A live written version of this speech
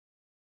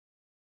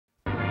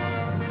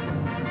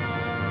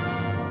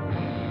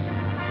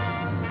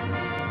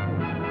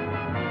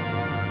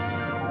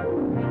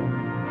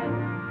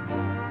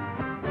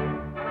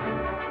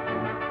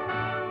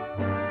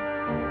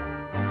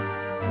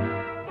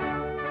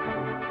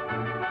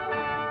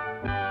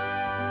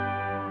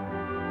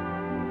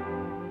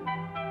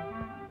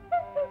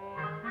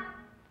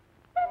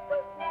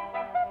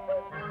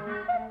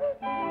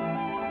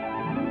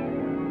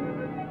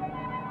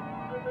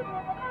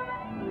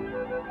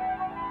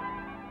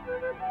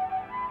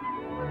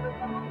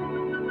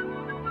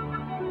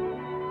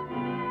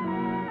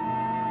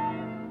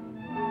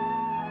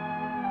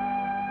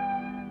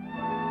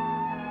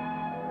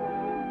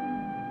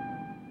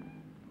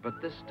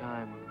But this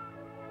time,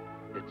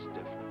 it's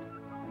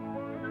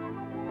different.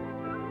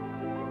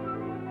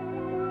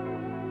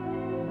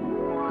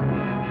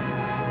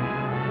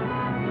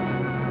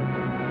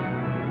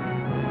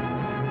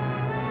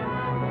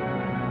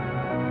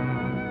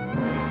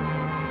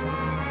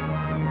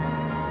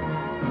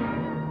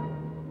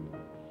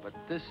 But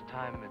this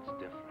time, it's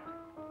different.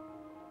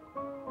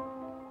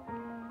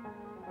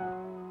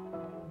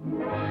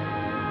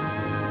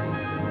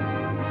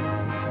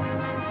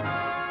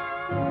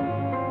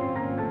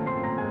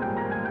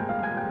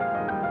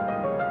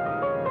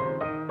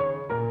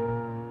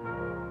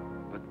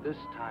 This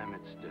time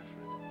it's different.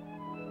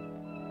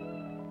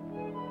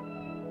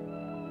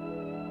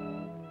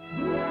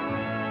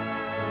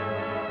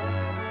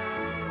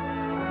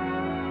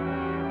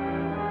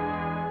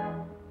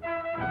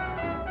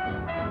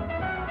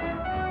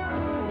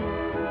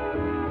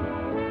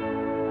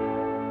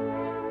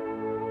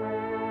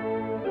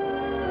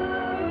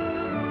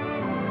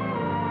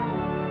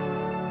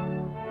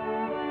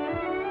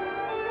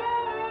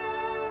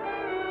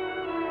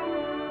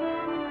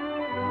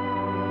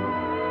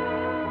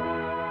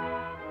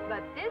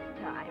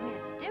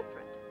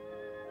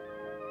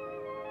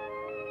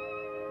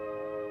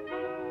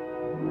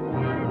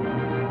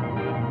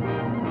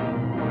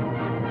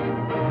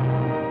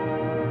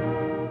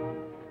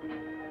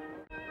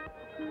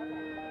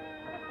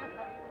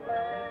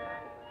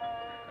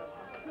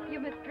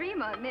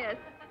 Miss.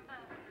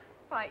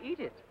 If I eat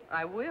it,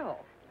 I will.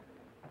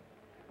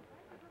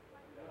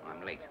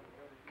 I'm late.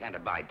 Can't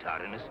abide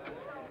tardiness,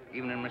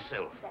 even in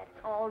myself. That's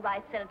all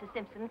right, Senator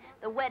Simpson.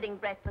 The wedding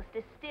breakfast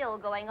is still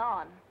going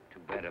on. Too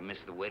bad I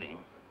missed the wedding.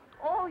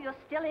 Oh, you're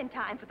still in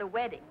time for the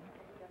wedding.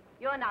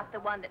 You're not the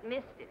one that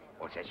missed it.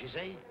 What's that you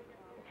say?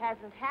 It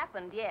hasn't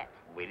happened yet.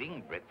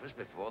 Wedding breakfast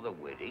before the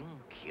wedding?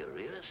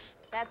 Curious?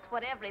 That's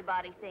what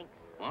everybody thinks.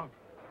 What?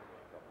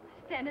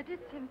 Senator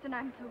Simpson,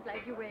 I'm so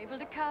glad you were able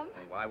to come.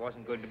 Well, I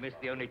wasn't going to miss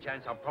the only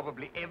chance I'll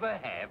probably ever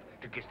have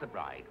to kiss the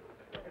bride.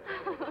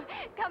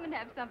 Come and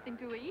have something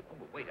to eat. Oh,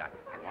 but wait, I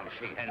want to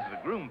shake hands with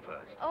the groom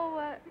first.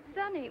 Oh,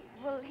 Sonny,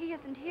 well, he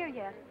isn't here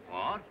yet.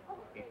 What?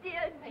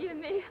 Dear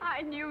Jimmy,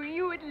 I knew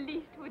you at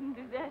least wouldn't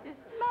desert us.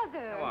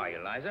 Mother. How are you,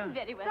 Liza?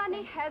 Very well.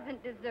 Sonny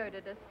hasn't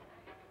deserted us.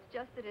 It's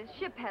just that his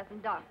ship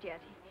hasn't docked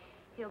yet.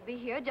 He'll be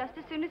here just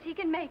as soon as he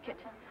can make it.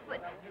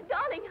 But,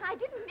 darling, I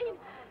didn't mean...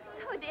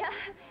 Oh, dear.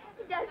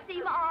 It does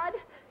seem odd,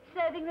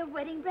 serving the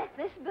wedding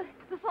breakfast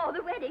before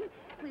the wedding.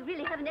 We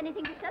really haven't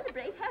anything to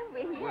celebrate, have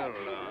we? Well,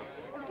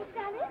 A little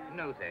salad?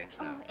 no thanks,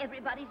 no. Oh,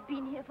 everybody's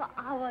been here for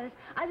hours.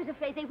 I was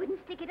afraid they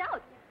wouldn't stick it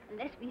out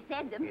unless we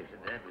fed them. Yes,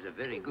 that was a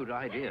very good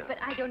idea. But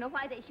I don't know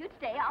why they should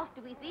stay after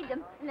we feed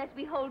them unless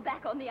we hold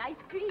back on the ice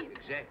cream.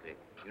 Exactly.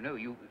 You know,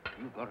 you've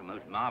got a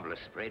most marvelous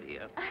spread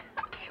here.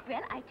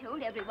 Well, I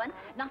told everyone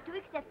not to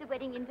accept the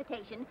wedding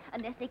invitation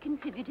unless they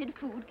contributed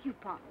food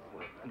coupons.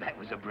 Well, that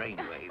was a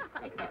brainwave.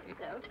 I thought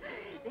so.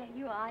 There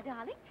you are,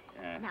 darling.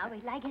 Now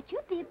wait till I get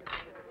your bib.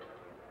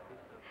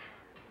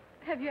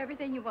 Have you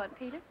everything you want,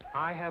 Peter?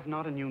 I have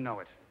not, and you know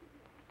it.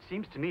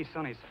 Seems to me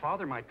Sonny's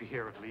father might be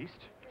here at least.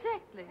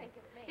 Exactly.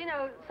 You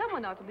know,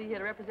 someone ought to be here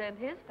to represent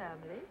his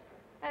family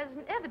as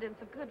an evidence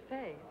of good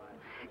faith.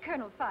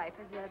 Colonel Fife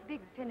has a big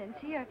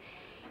financier.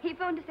 He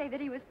phoned to say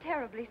that he was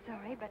terribly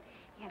sorry, but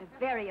he had a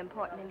very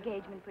important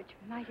engagement which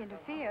might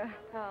interfere.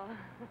 Oh.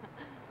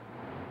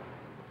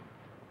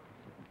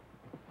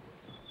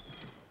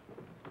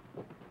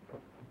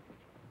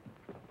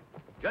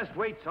 Just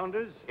wait,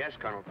 Saunders. Yes,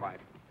 Colonel Fife.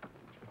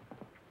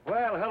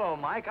 Well, hello,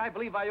 Mike. I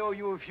believe I owe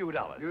you a few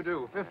dollars. You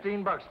do.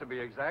 $15 to be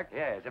exact.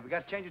 Yes. Have you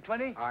got change of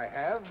 20? I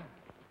have.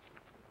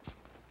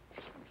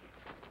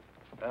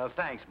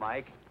 Thanks,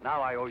 Mike.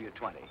 Now I owe you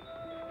 20.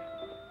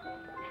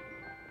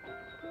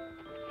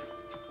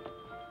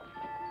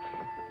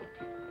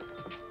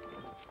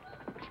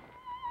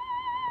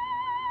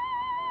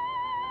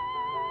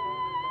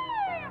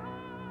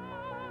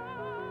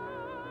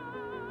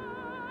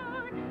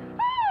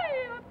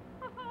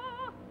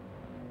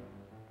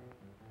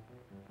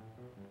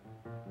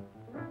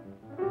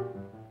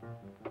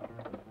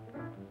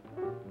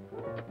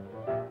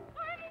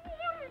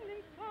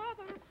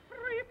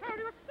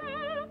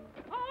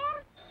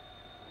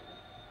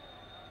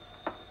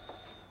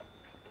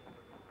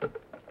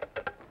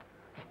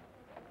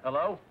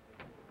 Hello?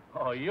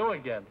 Oh, you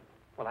again.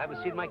 Well, I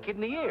haven't seen my kid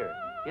in a year.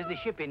 Isn't the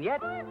ship in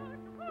yet?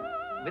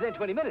 Within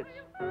 20 minutes.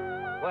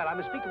 Well, I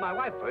must speak to my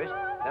wife first,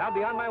 then I'll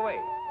be on my way.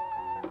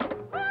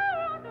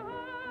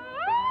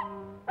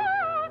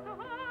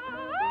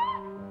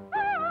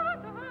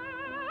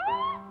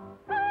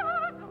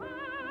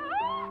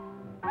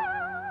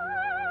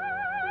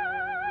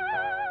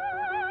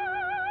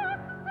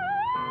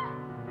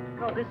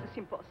 No, this is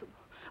impossible.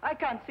 I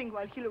can't sing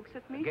while he looks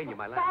at me. Again, you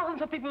my lad.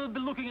 Thousands of people will be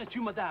looking at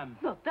you, madame.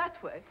 Not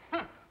that way.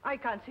 I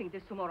can't sing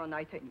this tomorrow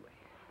night anyway.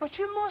 But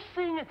you must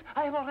sing it.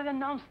 I have already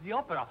announced the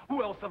opera.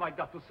 Who else have I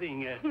got to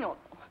sing it? No.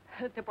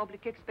 The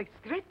public expects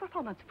great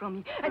performance from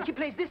me, and he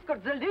plays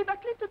discords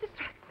deliberately to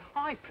distract me.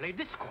 I play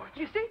discords.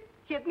 You see?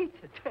 He admits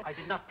it. I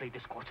did not play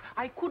discords.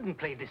 I couldn't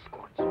play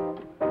discords.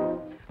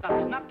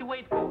 That is not the way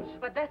it goes.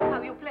 But that's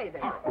how you play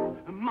then. Horror.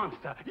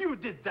 Monster, you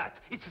did that.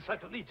 It's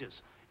sacrilegious.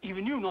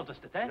 Even you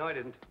noticed it, eh? No, I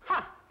didn't.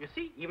 Ha! You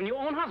see, even your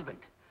own husband.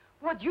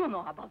 What do you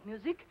know about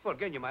music? Well,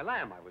 Genya, my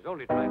lamb, I was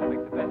only trying to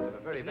make the best of a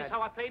very Isn't bad... this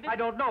how I played it? I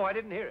don't know. I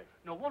didn't hear it.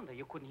 No wonder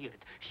you couldn't hear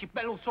it. She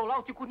bellowed so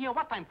loud you couldn't hear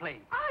what I'm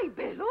playing. I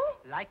bellow?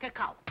 Like a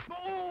cow.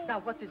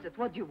 Now, what is it?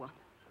 What do you want?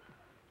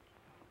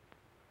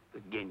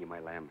 Genya, my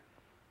lamb,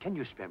 can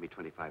you spare me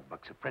 $25?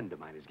 A friend of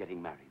mine is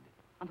getting married.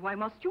 And why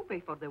must you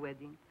pay for the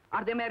wedding?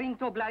 Are they marrying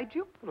to oblige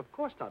you? Well, of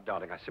course not,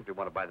 darling. I simply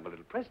want to buy them a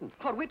little present.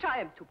 For which I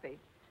am to pay.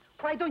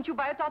 Why don't you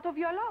buy it out of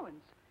your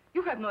allowance?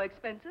 You have no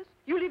expenses.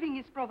 Your living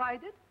is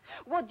provided.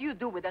 What do you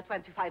do with the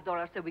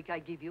 $25 a week I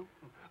give you?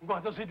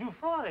 What does he do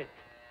for it?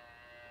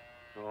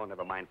 Oh,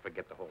 never mind.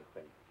 Forget the whole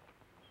thing.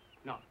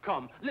 Now,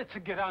 come, let's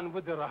get on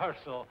with the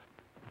rehearsal.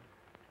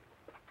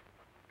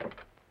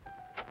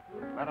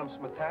 Madam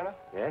Smetana,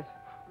 Yes?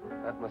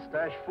 that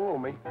mustache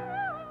fooled me.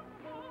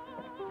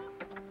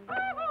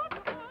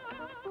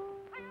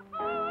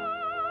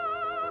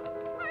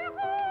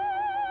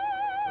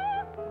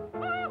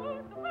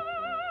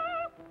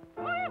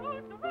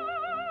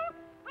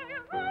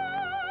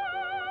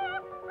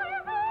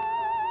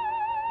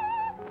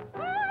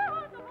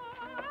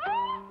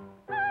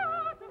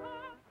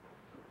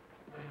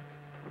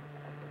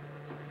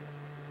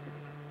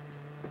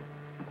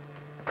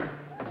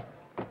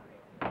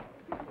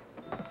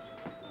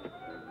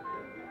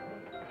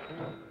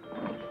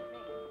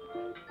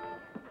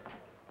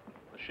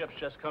 Ship's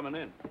just coming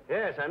in.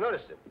 Yes, I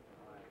noticed it.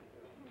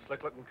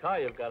 Slick-looking car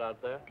you've got out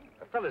there.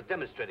 A fella's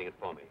demonstrating it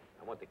for me.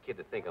 I want the kid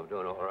to think I'm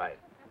doing all right.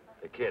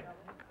 The kid.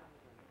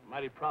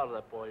 Mighty proud of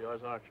that boy of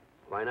yours, aren't you?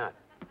 Why not?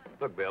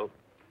 Look, Bill,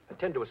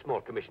 attend to a small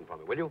commission for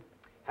me, will you?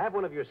 Have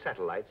one of your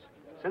satellites,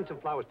 send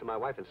some flowers to my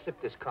wife, and slip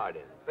this card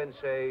in. Spend,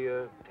 say,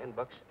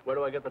 $10. Where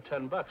do I get the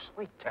 $10?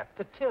 Wait, tap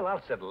the till.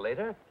 I'll settle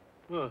later.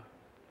 Huh.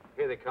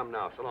 Here they come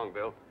now. So long,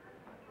 Bill.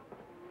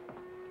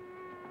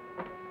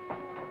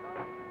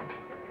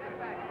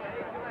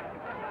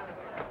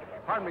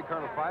 Pardon me,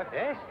 Colonel Fife.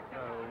 Yes?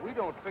 We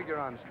don't figure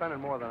on spending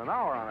more than an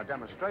hour on a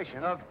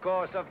demonstration. Of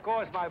course,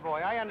 my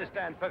boy. I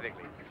understand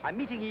perfectly. I'm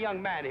meeting a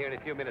young man here in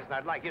a few minutes, and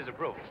I'd like his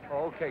approval.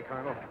 Okay,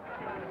 Colonel.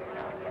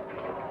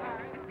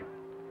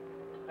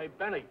 Hey,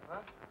 Benny. Huh?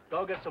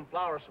 Go get some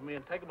flowers for me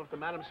and take them up to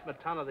Madam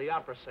Smetana, the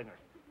opera singer.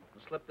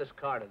 And slip this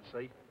card in,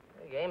 see?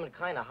 You're aiming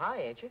kind of high,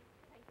 ain't you?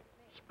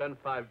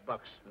 Spend $5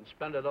 and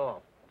spend it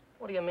all.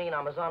 What do you mean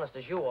I'm as honest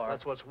as you are?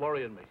 That's what's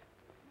worrying me.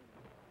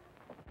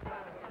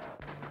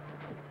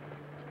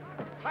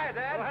 Hi,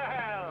 Dad.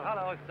 Well.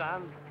 Hello,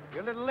 son.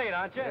 You're a little late,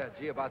 aren't you? Yeah,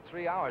 gee, about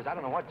 3 hours. I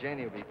don't know what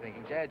Janie will be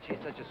thinking. Dad, she's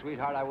such a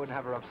sweetheart, I wouldn't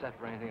have her upset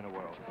for anything in the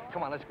world.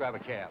 Come on, let's grab a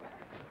cab.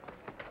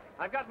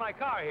 I've got my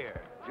car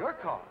here. Your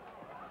car?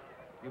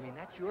 You mean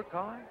that's your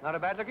car? Not a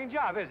bad-looking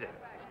job, is it?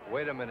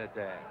 Wait a minute,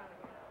 Dad.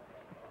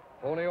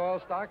 Only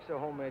oil stocks or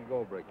homemade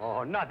gold bricks?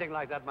 Oh, nothing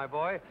like that, my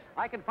boy.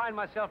 I can find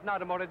myself now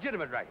to more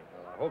legitimate racket.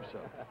 Well, I hope so.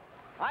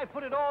 I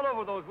put it all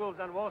over those wolves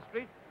on Wall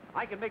Street.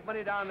 I can make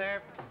money down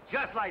there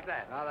just like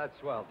that. Now, that's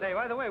swell. Say,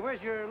 by the way,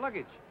 where's your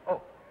luggage? Oh.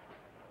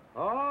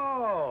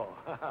 Oh.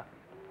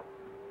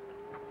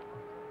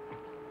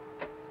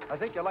 I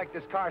think you'll like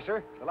this car,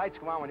 sir. The lights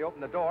come on when you open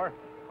the door.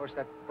 Of course,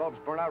 that bulb's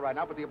burnt out right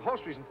now, but the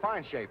upholstery's in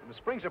fine shape, and the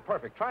springs are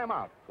perfect. Try them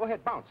out. Go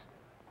ahead, bounce.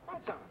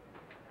 Bounce on.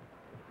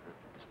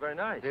 It's very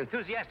nice. The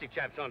enthusiastic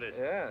chap, Saunders.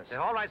 Yes. Say,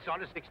 all right,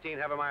 Saunders, 16,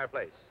 Havermeyer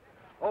Place.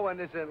 Oh, and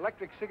there's an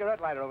electric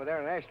cigarette lighter over there,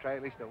 an ashtray,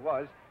 at least there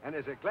was. And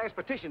there's a glass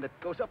partition that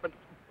goes up and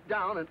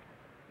down and...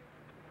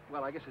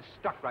 Well, I guess it's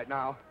stuck right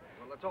now.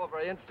 Well, that's all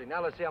very interesting.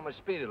 Now let's see how much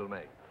speed it'll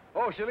make.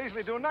 Oh, she'll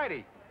easily do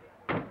 90.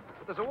 But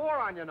there's a war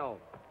on, you know.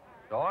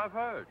 So I've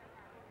heard.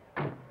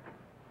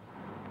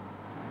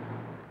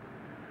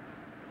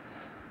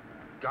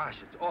 Gosh,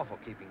 it's awful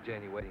keeping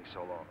Janie waiting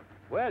so long.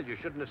 Well, you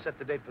shouldn't have set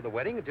the date for the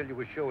wedding until you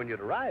were sure when you'd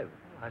arrive.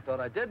 I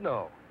thought I did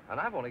know. And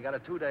I've only got a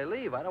 2-day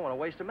leave. I don't want to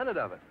waste a minute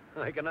of it.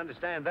 I can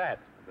understand that.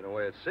 I've been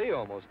away at sea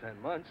almost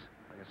 10 months.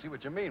 I can see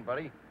what you mean,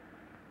 buddy.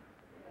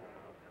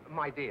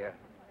 My dear,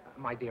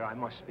 I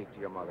must speak to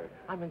your mother.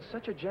 I'm in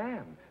such a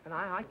jam, and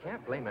I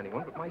can't blame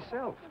anyone but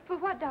myself. For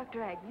what,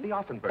 Dr. Agnew? The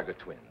Offenberger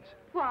twins.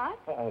 What?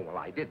 Oh, well,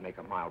 I did make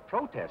a mild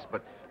protest,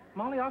 but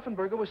Molly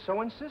Offenberger was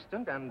so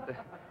insistent, and,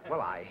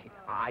 well,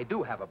 I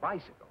do have a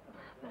bicycle.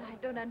 But I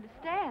don't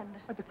understand.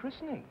 But the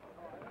christening.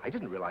 I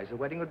didn't realize the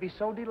wedding would be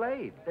so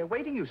delayed. They're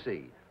waiting, you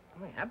see.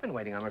 I have been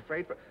waiting, I'm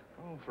afraid,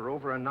 for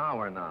over an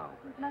hour now.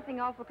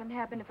 Nothing awful can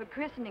happen if a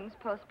christening's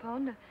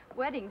postponed. A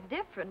wedding's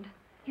different.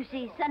 You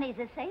see, Sonny's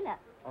a sailor.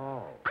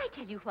 Oh. I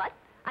tell you what,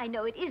 I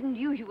know it isn't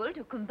usual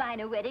to combine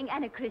a wedding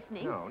and a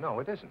christening. No,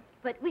 it isn't.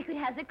 But we could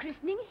have the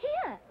christening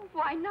here.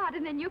 Why not?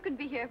 And then you can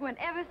be here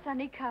whenever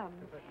Sonny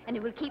comes. And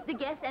it will keep the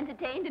guests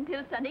entertained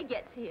until Sonny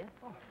gets here.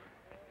 Oh.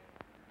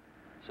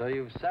 So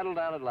you've settled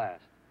down at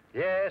last?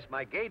 Yes,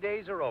 my gay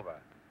days are over.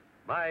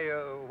 My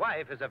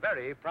wife is a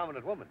very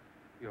prominent woman.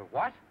 Your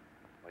what?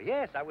 Well,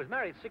 yes, I was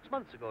married 6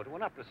 months ago to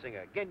an opera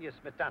singer, Genya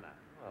Smetana.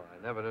 Well,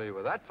 I never knew you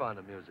were that fond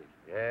of music.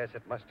 Yes,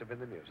 it must have been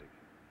the music.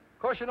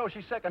 Of course, you know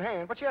she's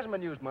second-hand, but she hasn't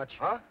been used much.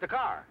 Huh? The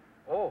car.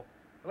 Oh.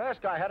 The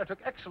last guy had her, took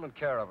excellent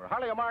care of her.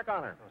 Hardly a mark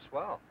on her. Oh,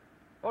 swell.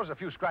 Well, there's a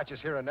few scratches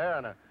here and there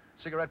and a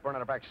cigarette burn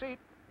on her back seat.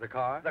 The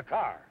car? The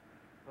car.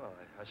 Well,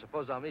 I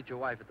suppose I'll meet your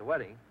wife at the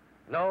wedding.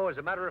 No, as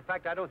a matter of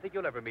fact, I don't think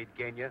you'll ever meet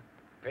Genya.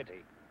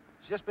 Pity.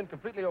 She's just been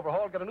completely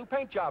overhauled, got a new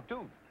paint job,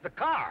 too. The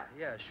car.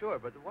 Yeah, sure,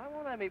 but why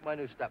won't I meet my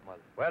new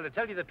stepmother? Well, to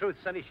tell you the truth,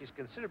 Sonny, she's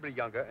considerably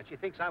younger, and she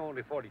thinks I'm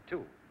only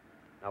 42.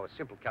 Now, a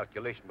simple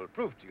calculation will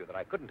prove to you that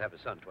I couldn't have a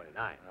son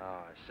 29. Oh,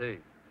 I see.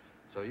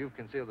 So you've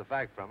concealed the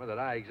fact from her that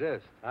I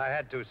exist. I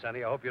had to,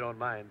 Sonny. I hope you don't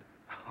mind.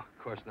 Oh,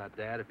 of course not,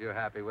 Dad, if you're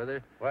happy with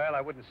her. Well,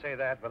 I wouldn't say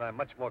that, but I'm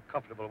much more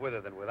comfortable with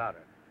her than without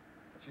her.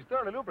 She's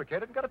thoroughly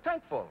lubricated and got a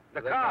tank full.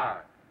 The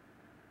car.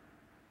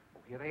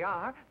 Oh, here they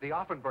are, the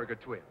Offenberger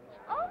twins.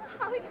 Oh,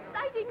 how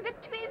exciting. The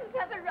twins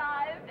have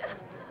arrived.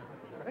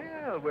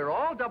 Well, we're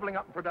all doubling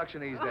up in production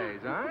these days,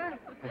 huh?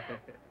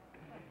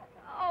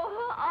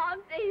 Oh,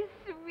 aren't they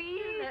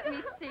sweet? Let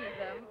me see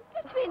them.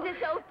 The twins are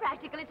so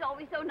practical. It's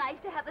always so nice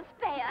to have a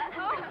spare.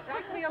 Oh,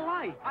 exactly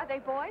alike. Are they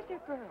boys or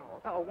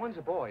girls? Oh, one's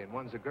a boy and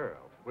one's a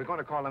girl. We're going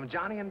to call them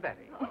Johnny and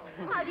Betty.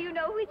 How do you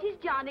know which is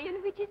Johnny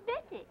and which is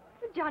Betty?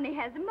 Johnny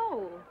has a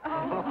mole.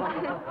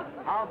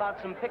 How about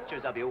some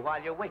pictures of you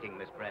while you're waiting,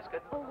 Miss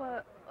Prescott?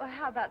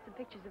 How about some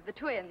pictures of the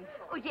twins?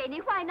 Oh,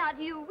 Janie, why not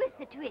you with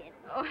the twins?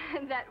 Oh,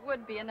 that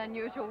would be an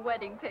unusual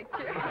wedding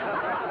picture.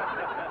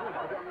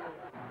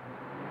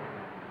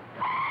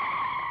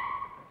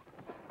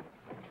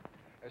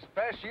 As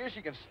fast as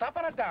she can stop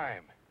on a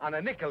dime. On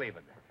a nickel,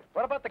 even.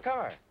 What about the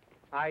car?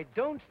 I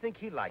don't think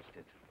he liked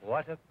it.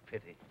 What a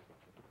pity.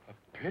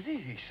 A pity,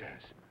 he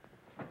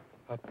says.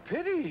 A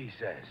pity, he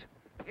says.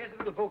 Here's a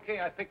little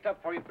bouquet I picked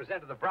up for you to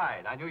present to the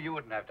bride. I knew you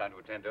wouldn't have time to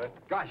attend to it.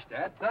 Gosh,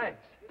 Dad,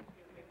 thanks.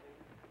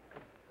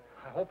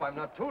 I hope I'm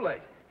not too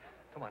late.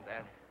 Come on,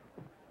 Dad.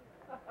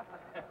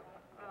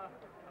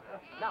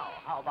 Now,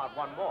 how about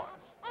one more?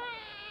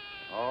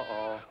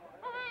 Uh-oh.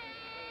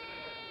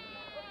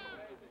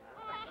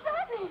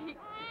 Sonny!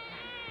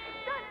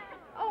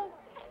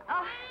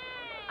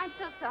 I'm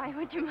so sorry.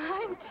 Would you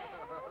mind?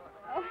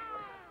 Oh,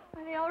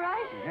 are they all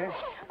right? Yes.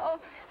 Oh,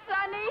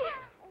 Sonny!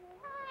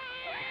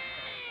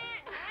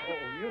 Oh,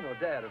 you know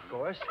Dad, of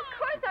course. Of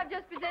course, I've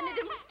just presented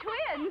him with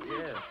twins.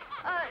 Yes.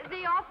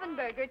 The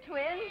Offenberger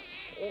twins.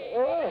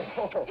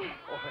 Oh.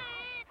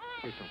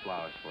 Here's some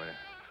flowers for you.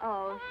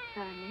 Oh,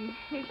 Sonny,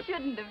 you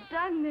shouldn't have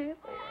done this.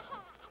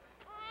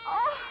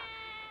 Oh,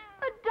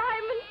 a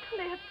diamond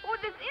clip. Oh,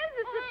 this is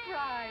a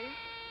surprise.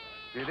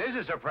 It is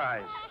a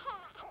surprise.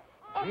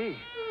 Oh, Gee.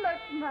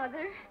 look,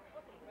 Mother.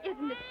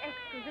 Isn't it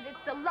exquisite?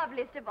 It's the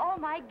loveliest of all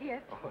my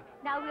gifts.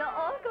 Now, we're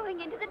all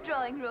going into the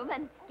drawing room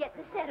and get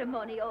the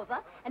ceremony over,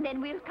 and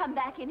then we'll come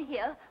back in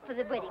here for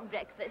the wedding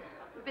breakfast.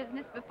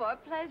 Business before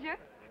pleasure.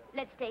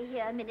 Let's stay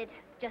here a minute,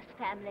 just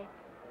family.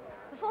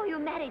 Before you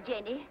marry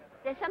Janie,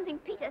 there's something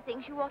Peter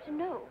thinks you ought to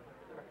know.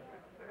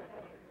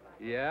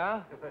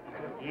 Yeah?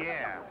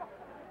 Yeah.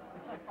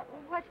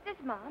 What's this,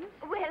 Mom?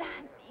 Well,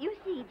 you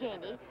see,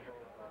 Janie,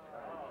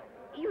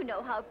 you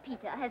know how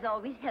Peter has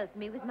always helped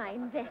me with my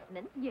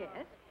investments.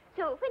 Yes.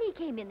 So when he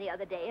came in the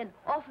other day and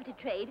offered to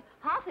trade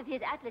half of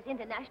his Atlas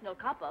International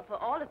copper for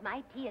all of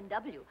my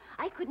T&W,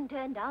 I couldn't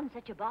turn down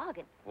such a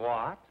bargain.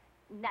 What?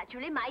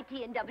 Naturally, my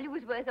T&W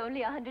was worth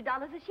only $100 a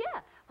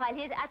share, while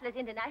his Atlas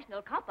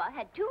International copper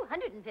had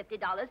 $250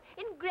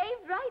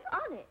 engraved right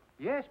on it.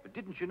 Yes, but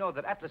didn't you know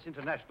that Atlas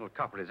International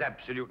copper is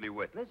absolutely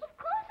worthless? Of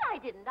course I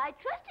didn't. I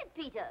trusted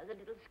Peter, the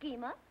little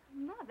schemer.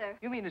 Mother.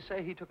 You mean to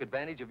say he took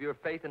advantage of your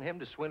faith in him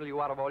to swindle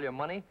you out of all your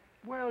money?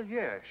 Well,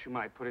 yes, you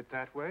might put it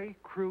that way,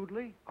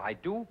 crudely. I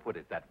do put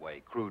it that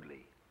way,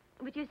 crudely.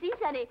 But you see,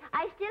 Sonny,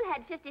 I still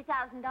had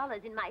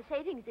 $50,000 in my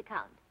savings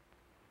account.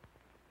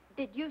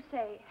 Did you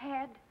say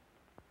had?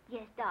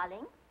 Yes,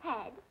 darling,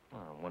 had.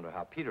 Oh, I wonder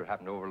how Peter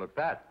happened to overlook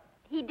that.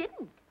 He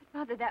didn't. But,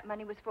 Mother, that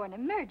money was for an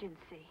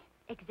emergency.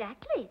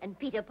 Exactly. And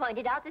Peter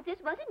pointed out that this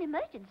was an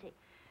emergency.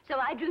 So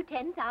I drew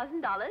 $10,000,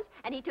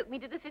 and he took me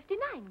to the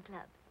 59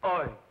 Club.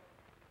 Oi.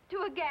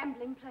 To a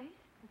gambling place.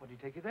 What did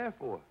he take you there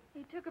for?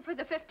 He took her for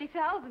the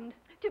 $50,000.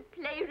 To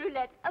play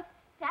roulette, a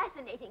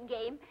fascinating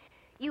game.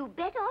 You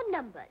bet on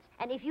numbers,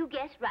 and if you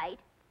guess right,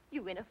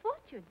 you win a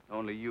fortune.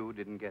 Only you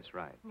didn't guess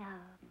right. No.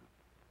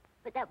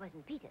 But that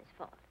wasn't Peter's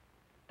fault.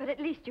 But at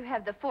least you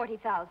have the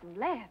 $40,000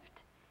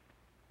 left.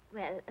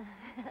 Well,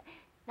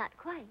 not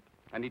quite.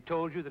 And he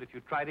told you that if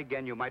you tried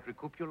again, you might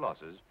recoup your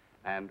losses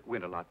and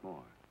win a lot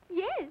more.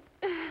 Yes.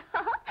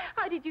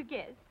 How did you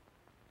guess?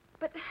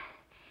 But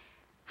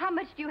how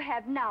much do you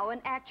have now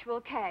in actual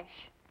cash?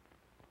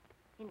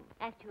 In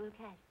actual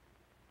cash?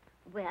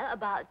 Well,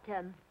 about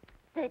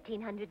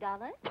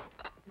 $1,300.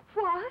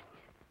 What?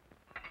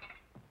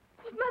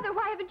 Mother,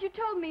 why haven't you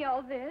told me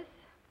all this?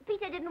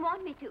 Peter didn't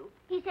want me to.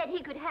 He said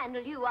he could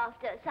handle you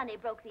after Sonny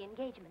broke the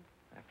engagement.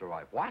 After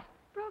I what?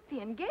 Broke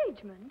the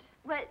engagement?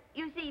 Well,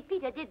 you see,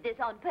 Peter did this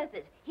on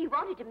purpose. He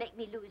wanted to make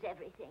me lose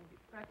everything.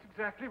 That's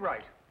exactly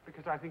right.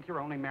 Because I think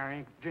you're only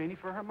marrying Janie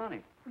for her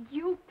money.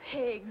 You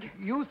pig.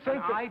 You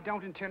think I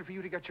don't intend for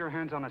you to get your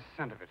hands on a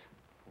cent of it.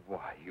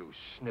 Why, you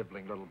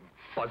sniveling little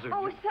buzzard.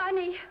 Oh,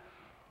 Sonny.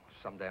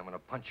 someday I'm going to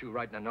punch you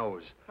right in the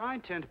nose. I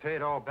intend to pay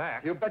it all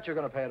back. You bet you're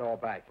going to pay it all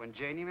back. When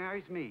Janie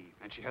marries me,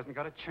 and she hasn't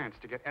got a chance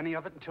to get any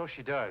of it until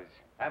she does.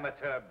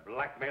 Amateur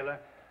blackmailer.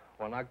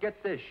 Well, now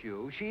get this,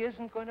 you. She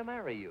isn't going to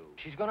marry you.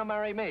 She's going to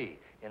marry me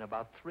in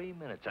about 3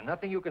 minutes, and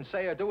nothing you can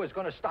say or do is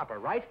going to stop her,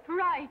 right?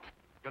 Right.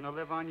 Gonna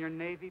live on your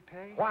Navy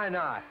pay? Why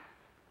not?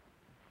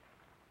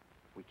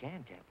 We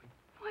can, can't we?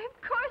 Why,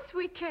 of course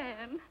we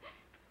can.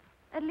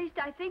 At least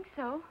I think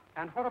so.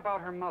 And what about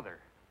her mother?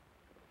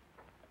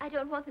 I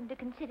don't want them to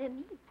consider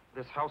me.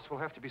 This house will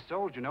have to be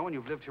sold, you know, and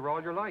you've lived here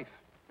all your life.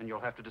 And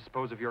you'll have to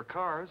dispose of your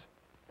cars.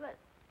 Well,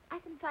 I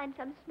can find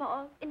some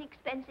small,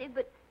 inexpensive,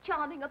 but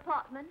charming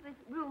apartment with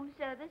room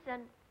service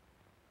and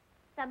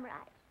some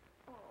rides.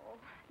 Oh,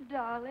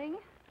 darling.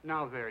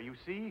 Now there, you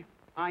see?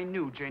 I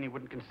knew Janie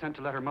wouldn't consent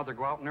to let her mother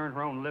go out and earn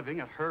her own living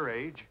at her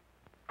age.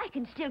 I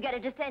can still get a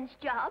defense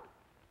job.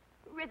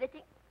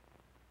 Riveting.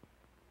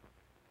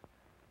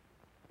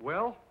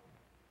 Well?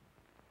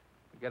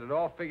 You get it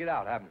all figured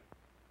out, haven't you?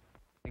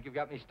 Think you've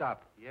got me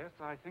stopped? Yes,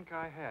 I think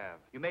I have.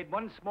 You made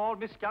one small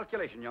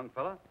miscalculation, young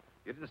fella.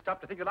 You didn't stop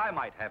to think that I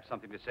might have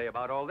something to say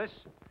about all this.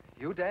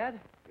 You,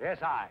 Dad? Yes,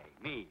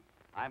 me.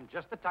 I'm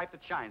just the type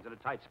that shines in a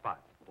tight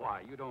spot.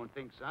 Why, you don't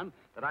think, son,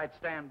 that I'd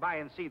stand by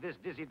and see this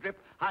dizzy drip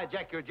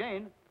hijack your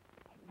Jane?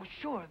 Well,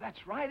 sure,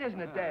 that's right, isn't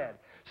it, Dad?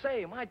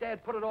 Say, my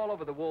dad put it all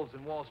over the wolves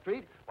in Wall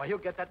Street. Why, he'll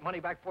get that money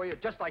back for you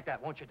just like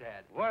that, won't you,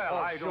 Dad? Well,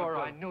 I sure,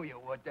 don't... I knew you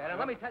would, Dad. And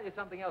let me tell you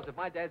something else. If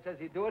my dad says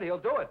he'd do it, he'll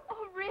do it.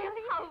 Oh,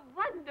 really? How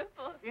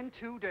wonderful. In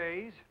 2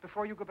 days,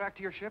 before you go back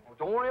to your ship? Oh,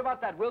 don't worry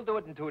about that. We'll do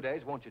it in 2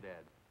 days, won't you,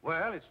 Dad?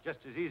 Well, it's just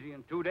as easy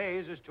in 2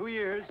 days as 2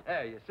 years.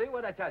 Hey, you see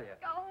what I tell you?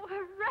 Oh,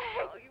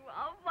 hooray. Oh, you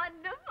are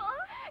wonderful.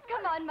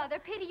 Come on, Mother.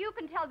 Peter, you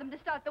can tell them to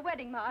start the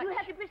wedding march. You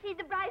have to precede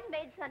the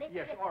bridesmaids, Sonny.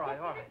 Yes, all right,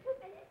 all right.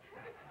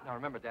 Now,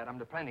 remember, Dad, I'm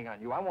depending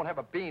on you. I won't have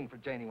a bean for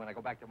Janie when I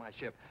go back to my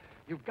ship.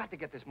 You've got to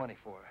get this money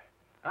for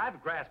her.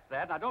 I've grasped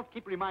that. Now, don't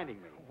keep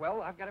reminding me.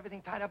 Well, I've got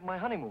everything tied up in my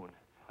honeymoon.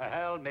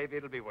 Well, maybe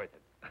it'll be worth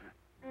it.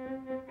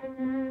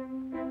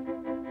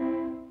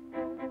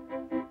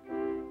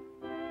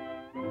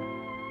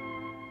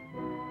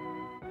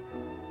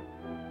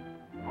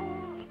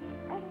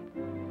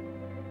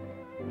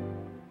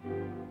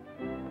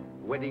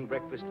 Wedding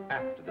breakfast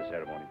after the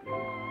ceremony, please.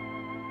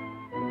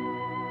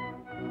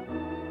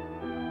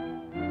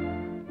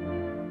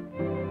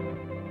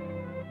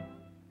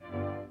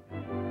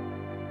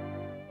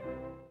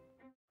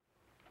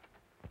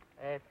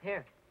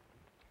 Here.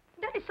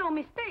 That is so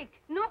mistake,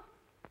 no?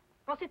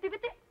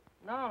 Positivity?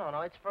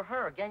 No, it's for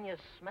her. Genya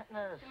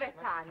Smetana.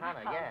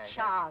 Smetana, yeah.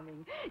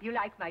 Charming. You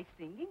like my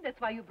singing? That's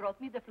why you brought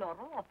me the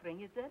floral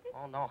offering, is that it?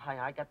 Oh, no,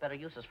 I got better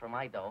uses for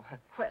my dough.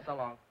 Well, so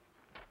long.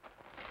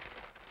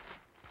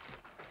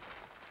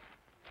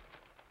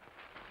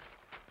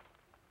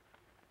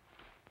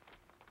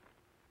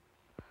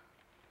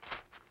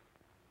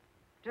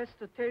 just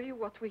to tell you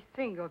what we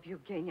think of you,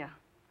 Genya.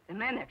 The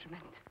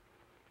management.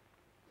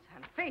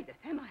 I'm faded,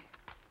 am I?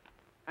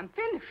 I'm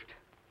finished.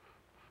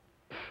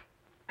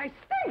 I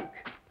stink!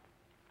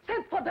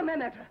 Send for the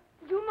manager.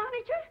 You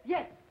manager?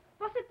 Yes.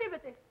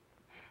 Positivity.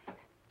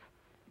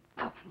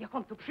 A,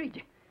 niech tu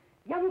przyjdzie.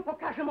 Ja mu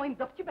pokażę moim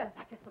dowcipem,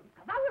 takie sobie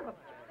kawały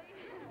robić.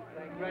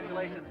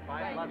 Congratulations,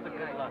 Mike. Lots of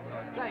good luck.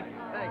 Thank you.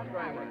 Thanks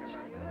very much.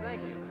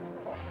 Thank you.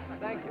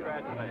 Thank you.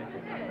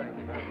 Congratulations. Thank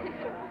you very much.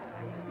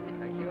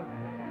 Thank you.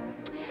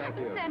 Thank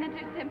you.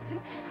 Senator Simpson,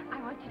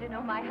 I want you to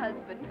know my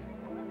husband.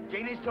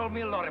 Janie's told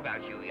me a lot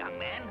about you, young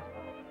man.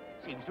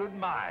 Seems to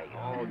admire you.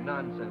 Oh,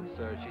 nonsense,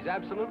 sir. She's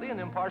absolutely an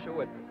impartial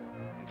witness.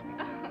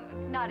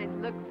 Not his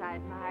looks I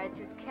admire, it's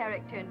his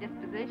character and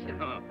disposition.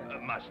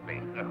 Must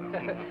be.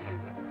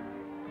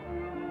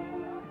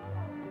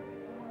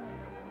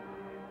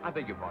 I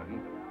beg your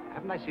pardon.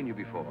 Haven't I seen you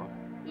before?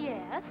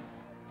 Yes.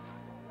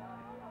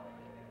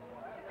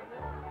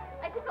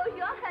 I suppose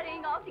you're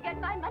hurrying off to get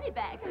my money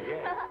back.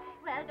 Yes.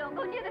 Well, don't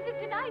go near the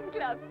 59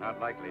 Club. Not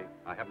likely.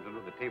 I happen to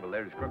know the table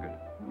there is crooked.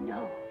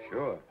 No.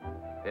 Sure.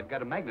 They've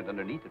got a magnet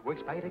underneath that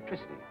works by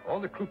electricity. All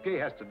the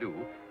croupier has to do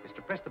is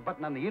to press the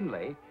button on the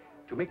inlay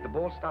to make the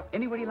ball stop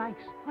anywhere he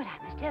likes. Well, I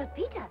must tell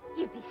Peter.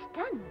 He'll be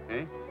stunned.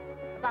 Eh?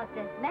 About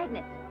the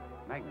magnets.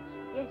 Magnets.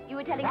 Yes, you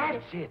were telling me.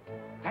 That's it.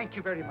 Thank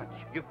you very much.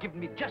 You've given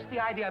me just the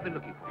idea I've been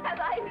looking for. Have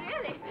I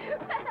really?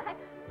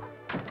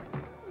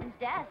 Who's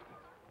that?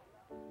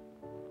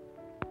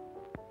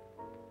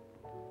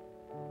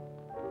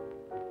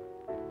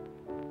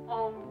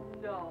 Oh,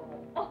 no.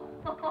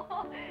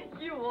 Oh,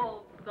 you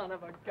old son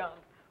of a gun.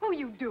 Who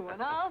you doing,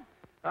 huh?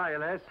 Hi,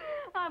 Les.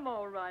 I'm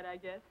all right, I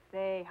guess.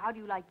 Say, how do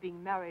you like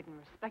being married and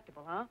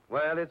respectable, huh?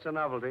 Well, it's a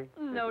novelty.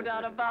 No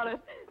doubt about it.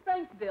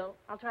 Thanks, Bill.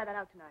 I'll try that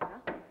out tonight,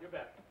 huh? You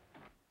bet.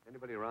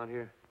 Anybody around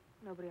here?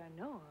 Nobody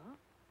I know, huh?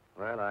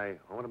 Well, I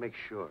want to make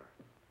sure.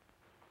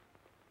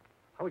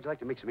 How would you like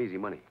to make some easy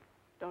money?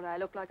 Don't I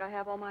look like I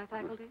have all my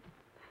faculties?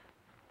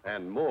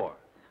 And more.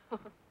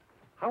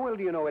 How well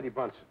do you know Eddie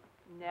Brunson?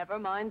 Never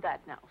mind that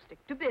now.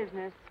 Stick to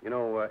business. You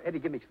know, Eddie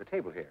gimmicks the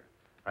table here.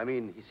 I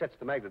mean, he sets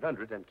the magnet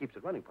under it and keeps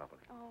it running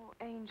properly. Oh,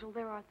 Angel,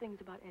 there are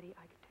things about Eddie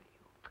I could tell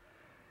you.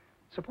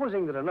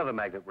 Supposing that another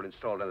magnet were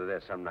installed under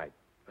there some night,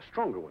 a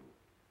stronger one,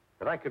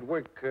 that I could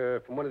work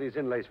from one of these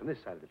inlays from this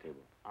side of the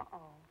table. Uh-oh.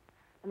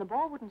 And the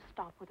ball wouldn't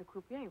stop where the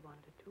croupier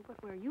wanted it to,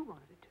 but where you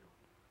wanted it to.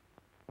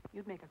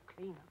 You'd make a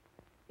cleanup.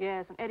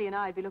 Yes, and Eddie and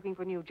I'd be looking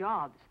for new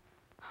jobs.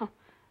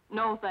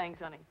 No thanks,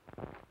 honey.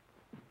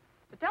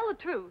 To tell the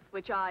truth,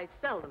 which I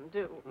seldom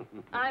do,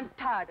 I'm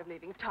tired of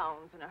leaving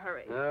towns in a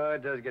hurry. Oh,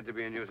 it does get to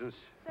be a nuisance.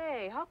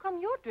 Say, how come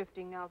you're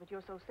drifting now that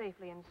you're so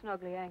safely and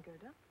snugly anchored,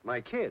 huh?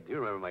 My kid. You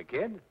remember my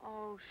kid?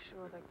 Oh,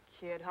 sure, the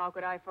kid. How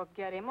could I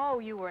forget him? Oh,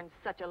 you were in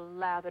such a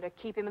lather to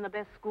keep him in the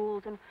best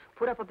schools and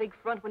put up a big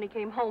front when he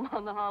came home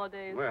on the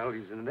holidays. Well,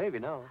 he's in the Navy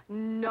now.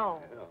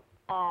 No. Yeah.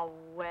 Oh,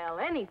 well,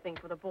 anything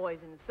for the boys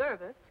in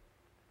service.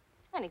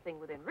 Anything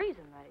within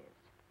reason, that is.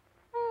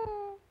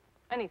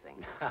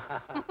 Anything.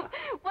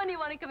 When do you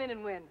want to come in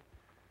and win?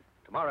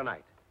 Tomorrow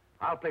night.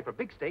 I'll play for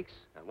big stakes,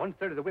 and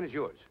 1/3 of the win is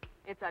yours.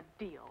 It's a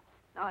deal.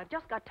 Now, I've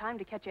just got time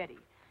to catch Eddie.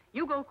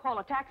 You go call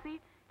a taxi,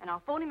 and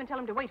I'll phone him and tell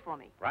him to wait for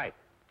me. Right.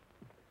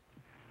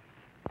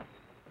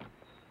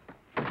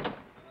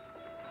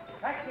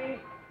 Taxi!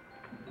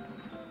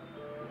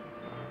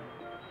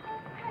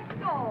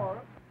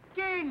 Hector!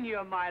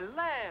 Genia, my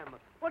lamb!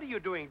 What are you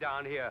doing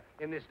down here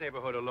in this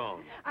neighborhood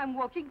alone? I'm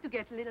walking to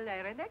get a little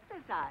air and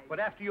exercise. But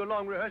after your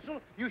long rehearsal,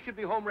 you should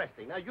be home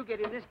resting. Now, you get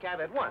in this cab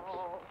at once.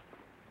 Oh.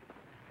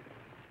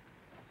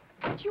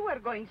 But you were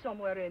going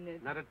somewhere in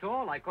it. Not at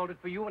all. I called it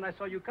for you when I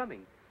saw you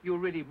coming. You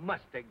really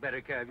must take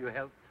better care of your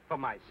health, for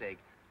my sake.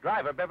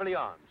 Driver, Beverly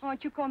Arms.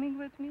 Aren't you coming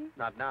with me?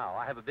 Not now.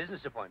 I have a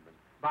business appointment.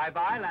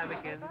 Bye-bye,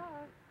 Lambkin. Bye.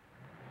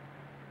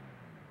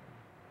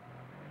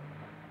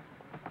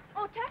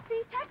 Oh, taxi,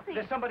 taxi.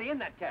 There's somebody in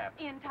that cab.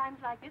 In times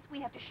like this,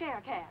 we have to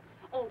share cabs.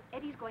 Oh,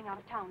 Eddie's going out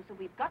of town, so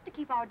we've got to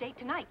keep our date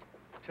tonight.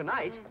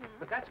 Tonight?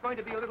 But that's going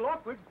to be a little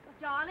awkward.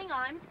 Darling,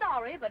 I'm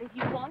sorry, but if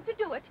you want to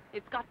do it,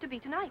 it's got to be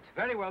tonight.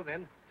 Very well,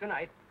 then.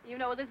 Tonight. You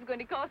know what this is going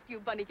to cost you,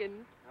 Bunnykin.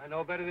 I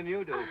know better than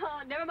you do.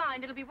 Oh, never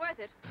mind. It'll be worth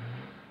it.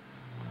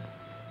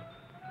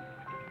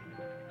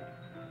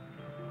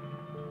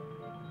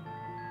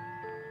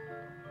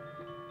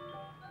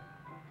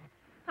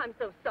 I'm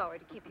so sorry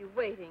to keep you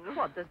waiting.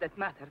 What does that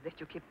matter that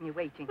you keep me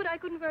waiting? But I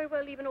couldn't very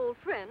well leave an old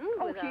friend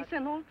without... he's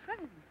an old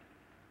friend.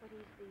 But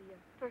he's the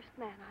first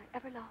man I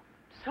ever loved.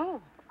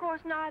 So? Of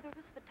course, neither of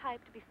us the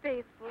type to be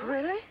faithful.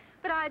 Really?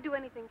 But I'd do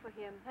anything for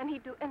him, and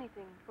he'd do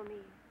anything for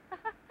me.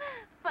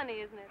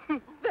 Funny, isn't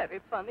it? Very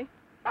funny.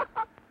 I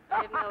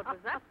didn't know it was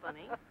that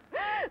funny.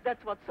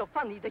 That's what's so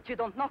funny, that you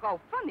don't know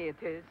how funny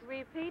it is.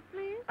 Repeat,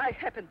 please. I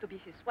happen to be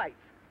his wife.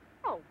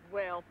 Oh,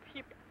 well,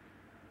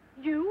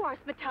 you are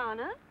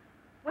Smetana?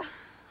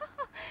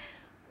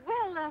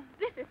 Well,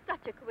 this is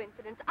such a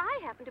coincidence. I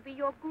happen to be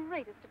your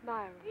greatest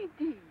admirer.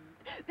 Indeed.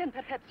 Then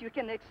perhaps you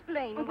can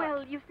explain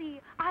Well, you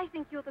see, I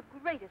think you're the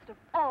greatest of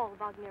all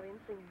Wagnerian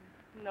singers.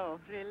 No,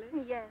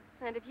 really? Yes,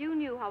 and if you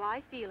knew how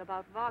I feel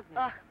about Wagner...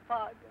 Ah,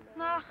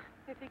 Wagner.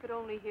 If he could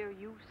only hear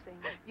you sing.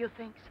 You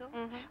think so?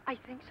 Mm-hmm. I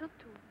think so,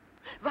 too.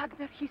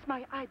 Wagner, he's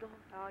my idol.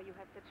 Oh, you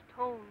have such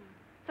tone,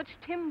 such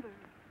timbre,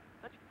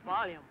 such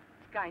volume.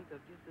 It's kind of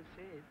you to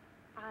say it.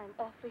 I'm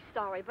awfully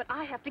sorry, but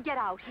I have to get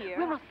out here.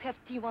 We must have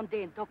tea one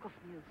day and talk of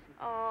music.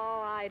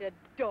 Oh, I'd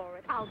adore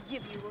it. I'll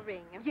give you a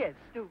ring. Yes,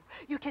 do.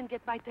 You can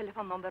get my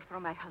telephone number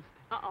from my husband.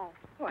 Uh-oh.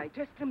 Why,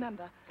 just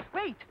remember.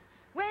 Wait!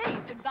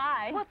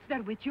 Goodbye. What's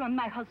there with you and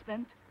my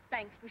husband?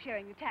 Thanks for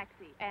sharing your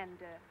taxi and,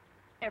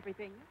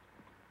 everything.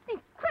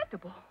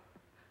 Incredible.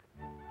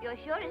 You're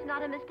sure it's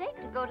not a mistake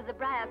to go to the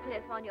Briar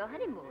Cliff on your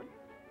honeymoon?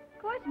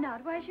 Of course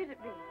not. Why should it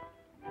be?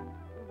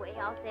 Way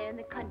out there in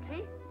the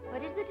country.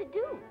 What is there to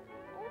do?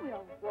 Oh,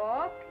 we'll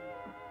walk,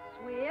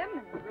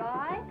 swim, and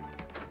ride.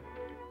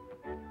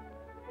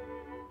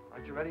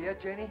 Aren't you ready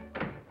yet, Janie?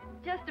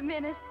 Just a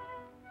minute.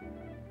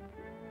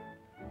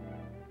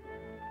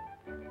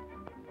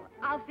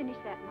 I'll finish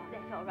that one.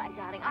 That's all right,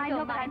 darling. I know,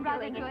 don't but mind I'd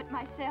rather doing do it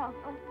myself.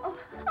 Oh,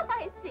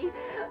 I see.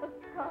 Of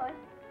course.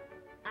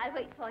 I'll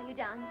wait for you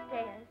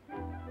downstairs.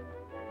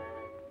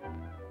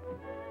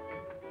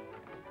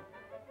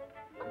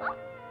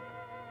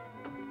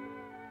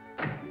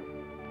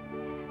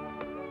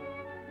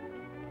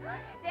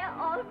 They're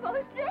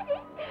almost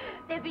ready.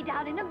 They'll be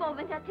down in a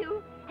moment or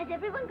two. Has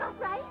everyone got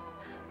rice?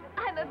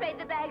 I'm afraid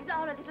the bags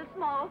are a little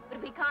small,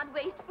 but we can't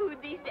waste food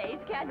these days,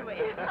 can we?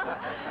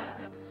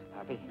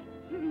 Happy?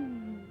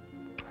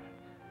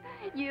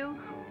 You?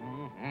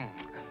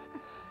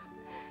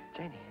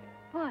 Janie.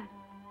 What?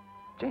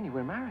 Janie,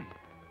 we're married.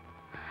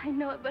 I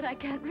know it, but I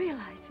can't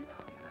realize it.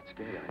 You're not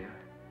scared, are you?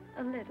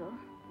 A little.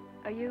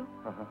 Are you?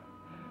 Uh-huh.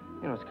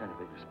 You know, it's kind of a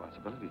big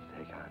responsibility to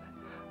take on.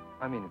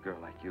 I mean, a girl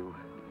like you.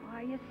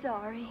 Are you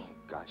sorry?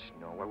 Gosh,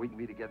 no. Well, we can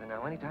be together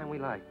now anytime we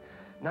like.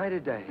 Night or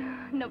day.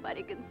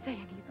 Nobody can say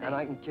anything. And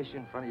I can kiss you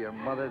in front of your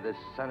mother, the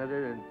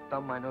senator, and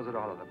thumb my nose at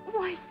all of them.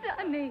 Why,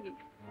 Sonny?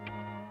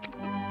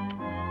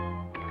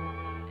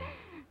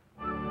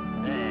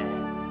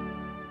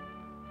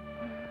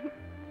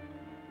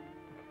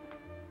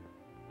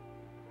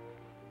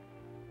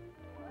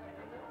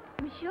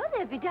 I'm sure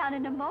they'll be down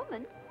in a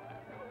moment.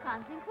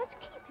 Can't think what's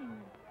keeping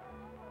them.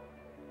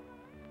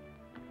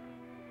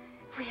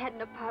 we had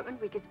an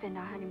apartment, we could spend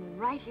our honeymoon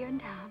right here in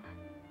town.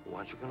 Well,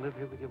 aren't you going to live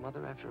here with your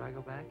mother after I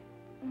go back?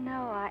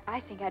 No,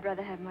 I think I'd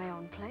rather have my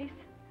own place.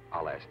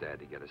 I'll ask Dad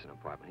to get us an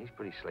apartment. He's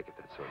pretty slick at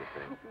that sort of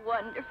thing.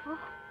 Wonderful.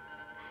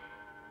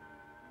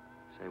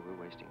 Say,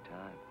 we're wasting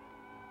time.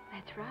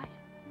 That's right.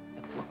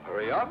 Well,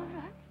 hurry up.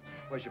 All right.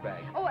 Where's your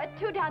bag? Oh,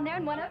 2 down there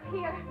and 1 up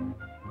here.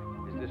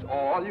 Is this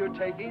all you're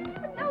taking?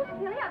 No,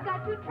 silly, I've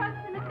got 2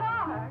 trunks in the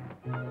car.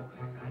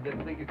 I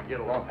didn't think you could get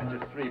along with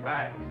just 3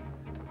 bags.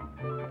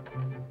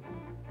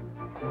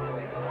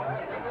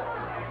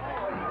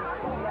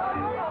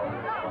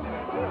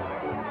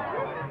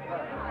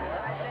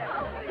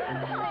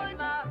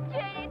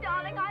 Janie,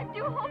 darling, I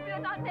do hope you're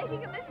not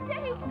making a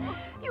mistake.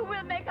 You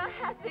will make her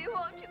happy,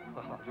 won't you?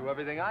 Well, I'll do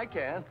everything I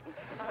can.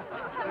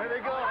 There they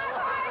go.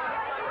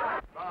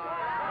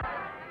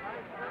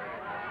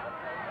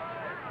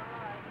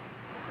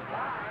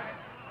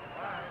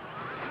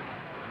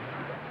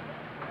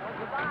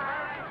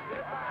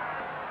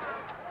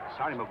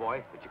 Sorry, my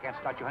boy, but you can't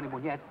start your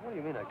honeymoon yet. What do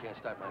you mean I can't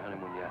start my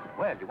honeymoon yet?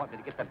 Well, you want me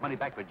to get that money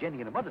back for Jenny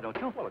and her mother, don't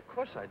you? Well, of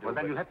course I do. Well,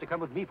 then you'll have to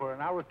come with me for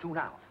an hour or 2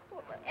 now.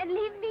 And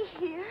leave me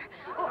here.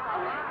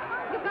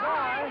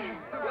 Goodbye.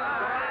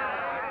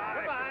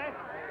 Goodbye.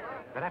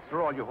 But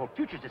after all, your whole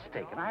future's at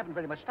stake, and I haven't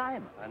very much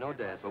time. I know,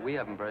 Dad, but we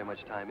haven't very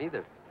much time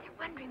either. They're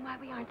wondering why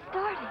we aren't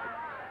starting.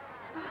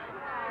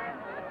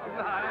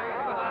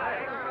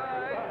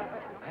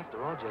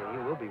 After all,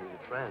 Janie, we'll be with your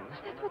friends.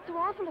 That's what's so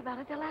awful about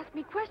it. They'll ask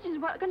me questions.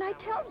 What can I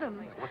tell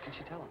them? What can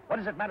she tell them? What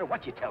does it matter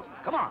what you tell them?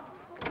 Come on.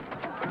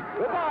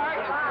 Goodbye.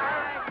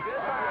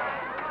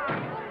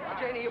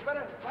 Janie, you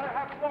better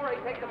have Florrie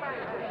take the bag.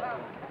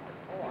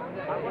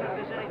 I wonder if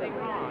there's anything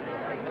wrong.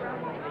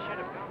 They should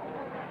have come.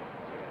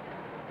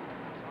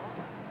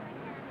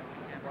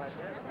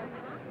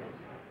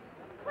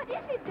 What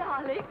is it,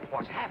 darling?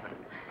 What's happened?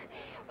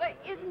 Well,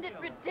 isn't it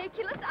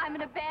ridiculous? I'm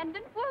an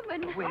abandoned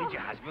woman. Where did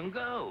your husband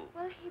go?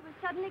 Well, he was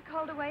suddenly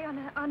called away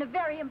on a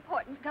very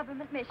important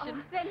government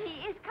mission. Oh, then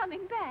he is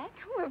coming back.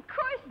 Well, of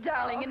course,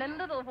 darling, in a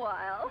little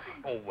while.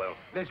 Oh, well,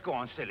 let's go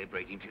on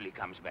celebrating till he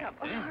comes back.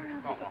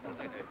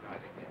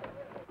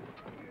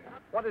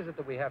 What is it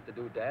that we have to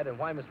do, Dad, and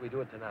why must we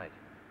do it tonight?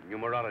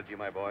 Numerology,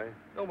 my boy.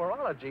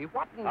 Numerology?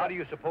 What in How do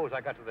you suppose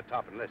I got to the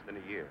top in less than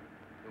a year?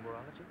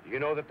 Numerology? Do you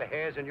know that the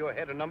hairs in your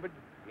head are numbered?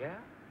 Yeah?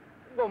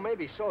 Well,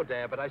 maybe so,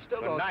 Dad, but I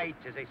still don't... Tonight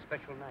is a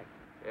special night.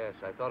 Yes,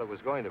 I thought it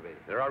was going to be.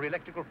 There are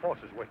electrical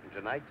forces working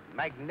tonight,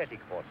 magnetic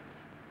forces.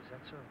 Is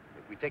that so?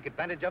 If we take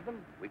advantage of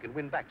them, we can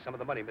win back some of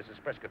the money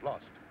Mrs. Prescott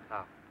lost.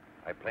 How?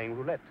 By playing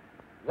roulette.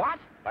 What?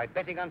 By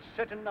betting on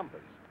certain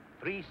numbers.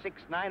 3,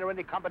 6, 9, or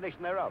any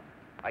combination thereof.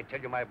 I tell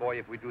you, my boy,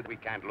 if we do it, we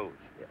can't lose.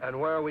 Yeah, and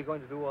where are we going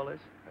to do all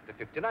this? At the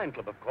 59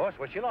 Club, of course,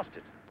 where she lost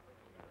it.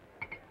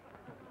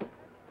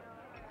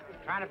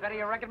 Trying to better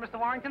your record, Mr.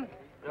 Warrington?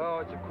 No,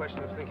 it's a question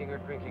of thinking or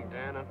drinking,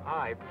 Dan, and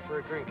I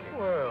prefer drinking.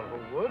 Well,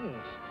 who wouldn't?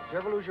 Did you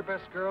ever lose your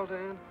best girl,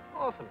 Dan?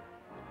 Often.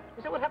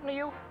 Is that what happened to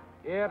you?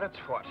 Yeah, that's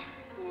what.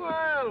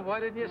 Well,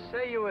 why didn't you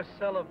say you were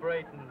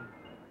celebrating?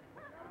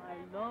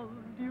 I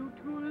loved you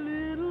too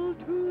little,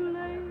 too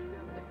late.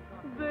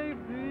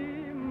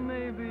 Baby,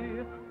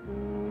 maybe,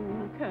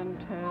 who can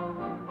tell?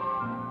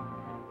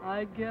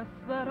 I guess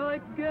that I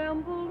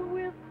gambled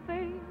with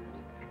fate,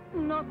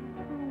 not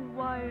too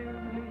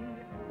wildly,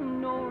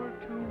 nor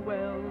too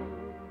well.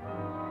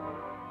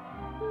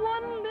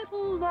 One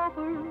little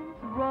lover's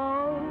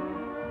row,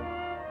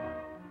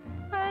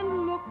 and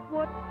look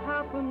what's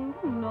happened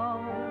now.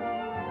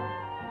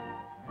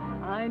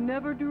 I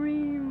never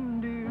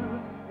dreamed,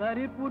 dear, that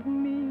it would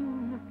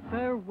mean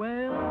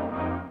farewell.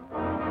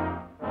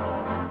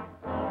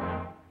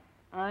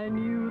 I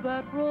knew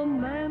that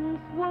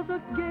romance was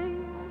a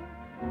game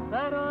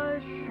that I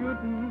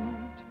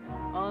shouldn't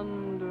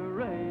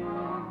underrate.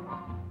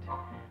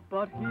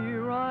 But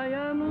here I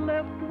am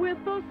left with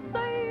the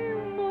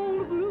same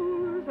old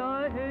blues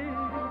I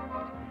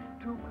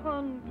hate to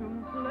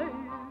contemplate.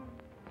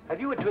 Have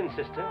you a twin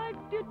sister? I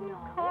didn't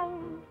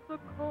count the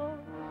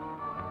cost.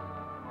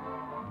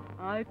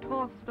 I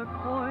tossed a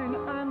coin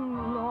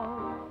and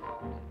lost,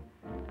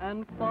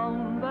 and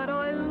found that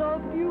I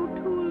loved you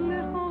too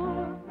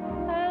little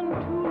and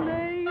too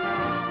late.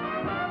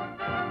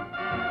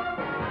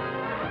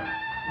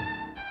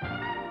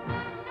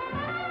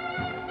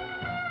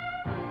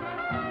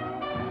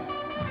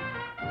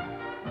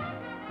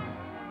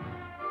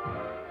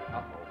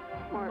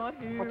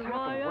 What's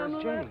happened?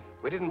 Where's Janie?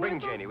 We didn't bring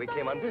Janie. We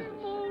came on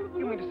business.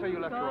 You mean to say you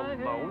left her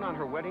alone on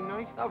her wedding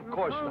night? Of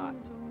course not.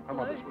 Her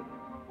mother's with her.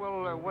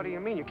 Well, what do you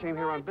mean? You came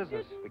here on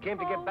business? We came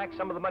to get back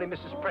some of the money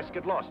Mrs.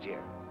 Prescott lost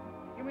here.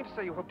 You mean to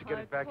say you hope to get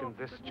it back in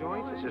this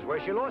joint? This is where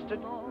she lost it.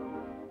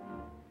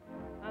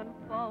 And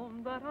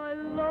found that I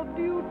loved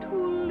you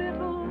too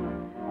little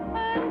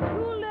and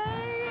too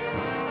late.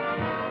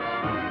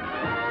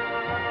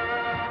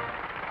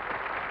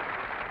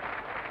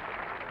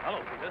 Hello,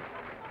 Peter.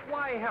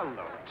 Why,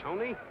 hello,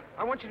 Tony.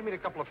 I want you to meet a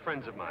couple of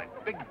friends of mine,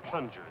 big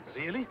plungers.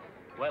 Really?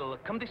 Well,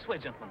 come this way,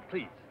 gentlemen,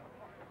 please.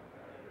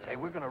 Say,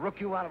 we're going to rook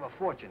you out of a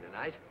fortune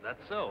tonight.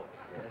 That's so.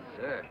 Yes,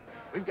 sir.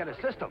 We've got a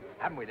system,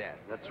 haven't we, Dad?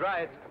 That's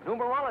right.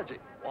 Numerology.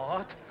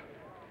 What?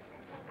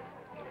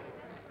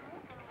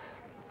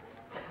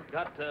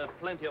 Got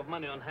plenty of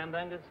money on hand,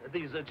 Angus?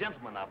 These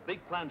gentlemen are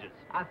big plungers.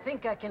 I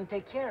think I can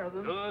take care of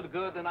them. Good,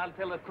 good. And I'll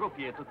tell the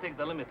croupier to take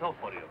the limit off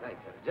for you.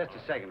 Thanks. Just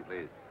a second,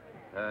 please.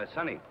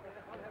 Sonny,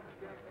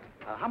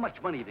 how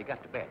much money have you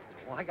got to bet?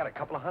 Well, I got a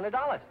couple of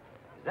 $100. Is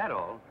that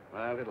all?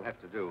 Well, it'll have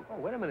to do. Oh,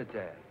 wait a minute,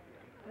 Dad.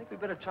 I think we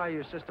better try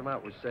your system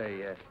out with,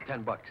 say,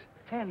 $10.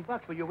 $10?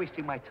 Well, you're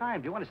wasting my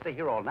time. Do you want to stay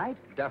here all night?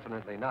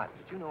 Definitely not.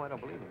 But you know I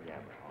don't believe in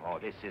gambling. Oh,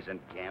 this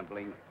isn't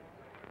gambling.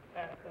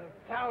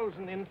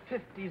 1,000 in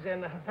 50s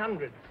and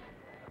 100s.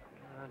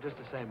 Just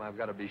the same, I've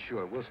got to be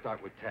sure. We'll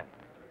start with 10.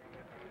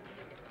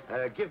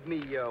 Give me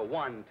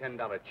one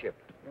 $10 chip.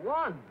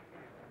 One?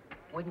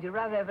 Wouldn't you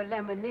rather have a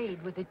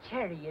lemonade with a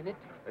cherry in it?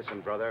 Listen,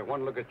 brother,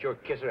 one look at your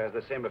kisser has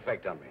the same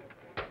effect on me.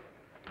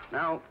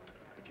 Now,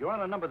 if you're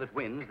on a number that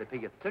wins, they pay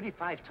you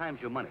 35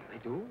 times your money. They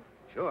do?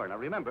 Sure. Now,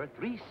 remember,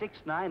 3, 6,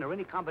 9, or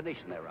any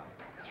combination thereof.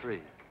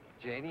 3.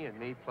 Janie and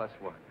me plus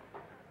 1.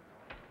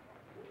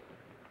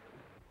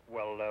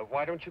 Well,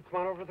 why don't you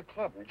come on over to the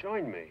club and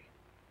join me?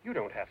 You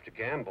don't have to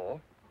gamble.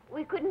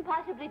 We couldn't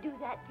possibly do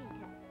that,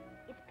 Peter.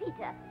 It's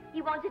Peter.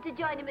 He wants us to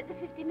join him at the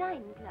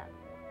 59 Club.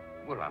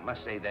 Well, I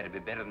must say that'd be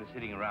better than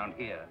sitting around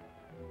here.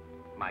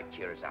 Might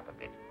cheer us up a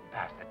bit.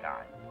 Pass the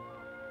time.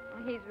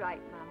 Oh, he's right,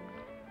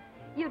 Mums.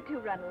 You two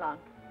run along.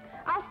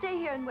 I'll stay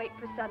here and wait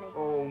for Sonny.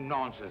 Oh,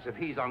 nonsense. If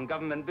he's on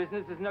government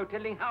business, there's no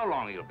telling how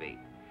long he'll be.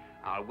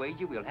 I'll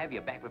wager we'll have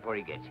you back before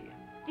he gets here.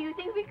 Do you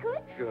think we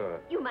could? Sure.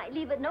 You might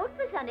leave a note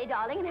for Sonny,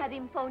 darling, and have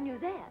him phone you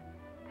there.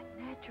 But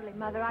naturally,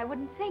 Mother, I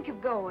wouldn't think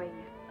of going.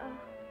 Oh.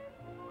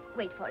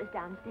 Wait for us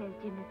downstairs,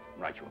 Jimmy.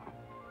 Right you are.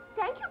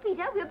 Thank you,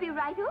 Peter. We'll be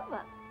right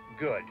over.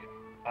 Good.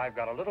 I've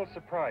got a little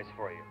surprise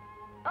for you.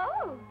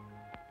 Oh.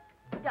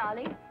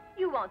 Darling,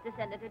 you want the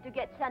senator to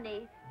get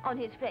Sonny on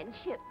his friend's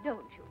ship,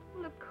 don't you?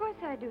 Well, of course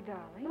I do,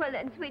 darling. Well,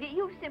 then, sweetie,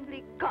 you've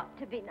simply got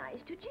to be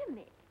nice to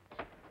Jimmy.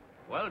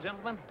 Well,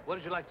 gentlemen, where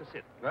would you like to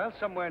sit? Well,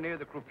 somewhere near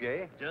the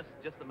croupier.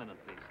 Just a minute,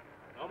 please.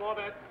 No more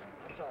bets.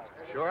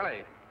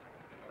 Surely.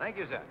 Thank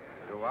you, sir.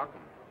 You're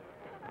welcome.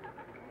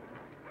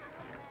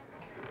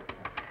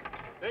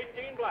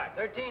 18 black.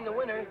 13, the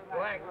winner.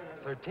 Black.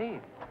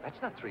 13. That's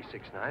not 3,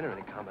 6, 9 or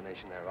any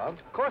combination thereof.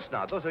 Of course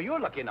not. Those are your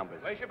lucky numbers.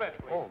 Place your bets,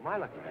 please. Oh, my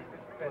lucky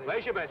number.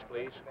 Place your bets,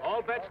 please.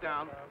 All bets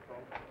down.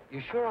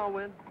 You sure I'll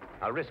win?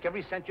 I'll risk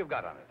every cent you've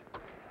got on it.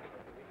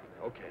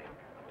 Okay.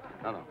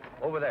 No.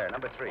 Over there,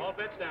 number 3. All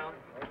bets down.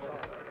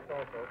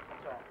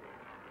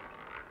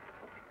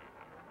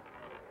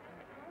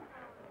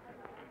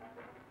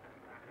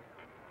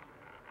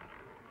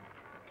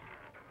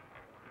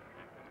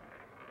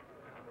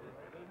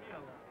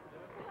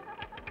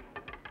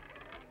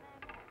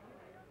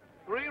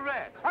 Three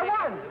red. I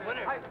won! The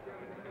winner.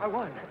 I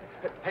won.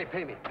 Hey,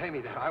 pay me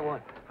there. I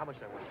won. How much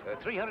did I win?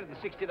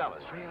 $360.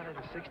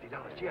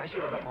 $360. Gee, I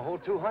should have got my whole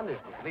 200.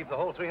 Leave the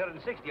whole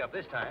 360 up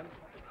this time.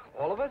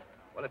 All of it?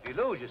 Well, if you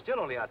lose, you're still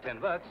only out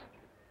 $10.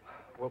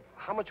 Well,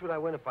 how much would I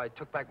win if I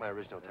took back my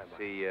original $10?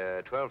 See,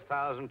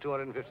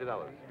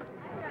 $12,250.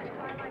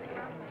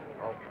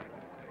 Oh,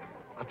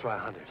 I'll try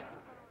 100.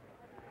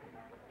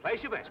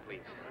 Place your bets, please.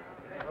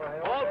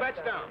 All bets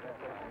down.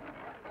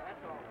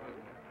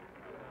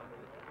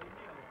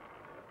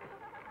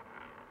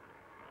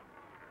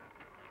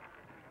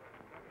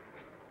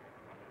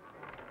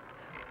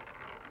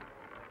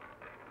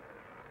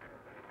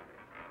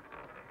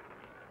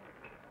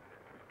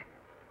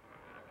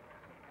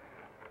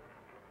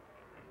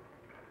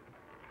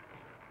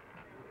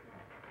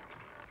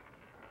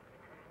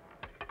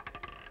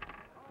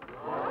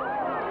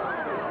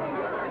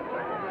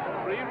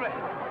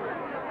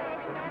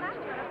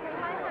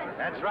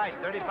 That's right,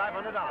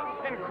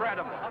 $3,500.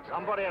 Incredible.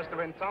 Somebody has to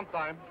win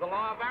sometime. The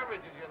law of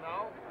averages, you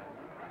know.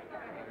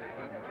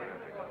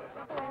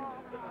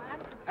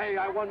 Hey,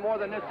 I won more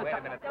than this. Wait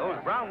a minute. Those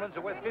brown ones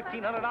are worth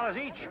 $1,500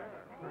 each.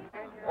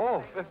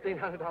 Oh,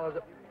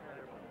 $1,500.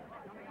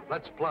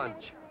 Let's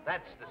plunge.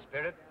 That's the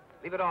spirit.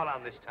 Leave it all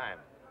on this time.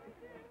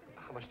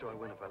 How much do I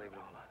win if I leave it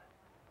all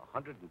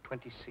on?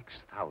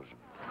 $126,000.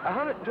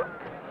 100.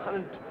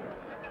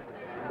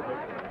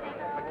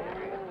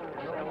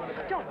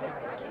 Don't.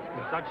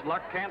 Such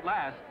luck can't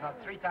last. Not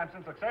 3 times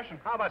in succession.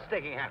 How about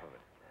staking half of it?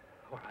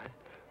 All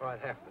right,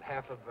 half of it.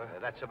 Half of...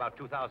 That's about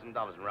 $2,000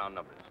 in round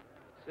numbers.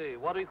 Say,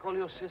 what do you call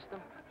your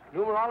system?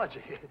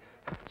 Numerology.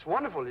 It's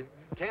wonderful. You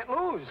can't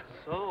lose.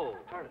 So.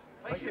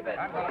 Place your bet.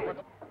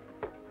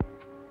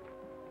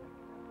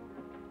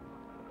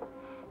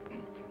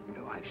 You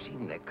know, I've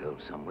seen that girl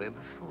somewhere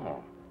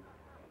before.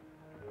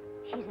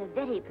 She's a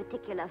very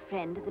particular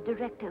friend of the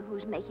director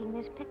who's making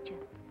this picture.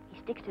 He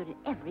sticks to her in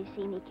every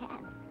scene he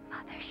can.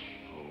 Mother, shh.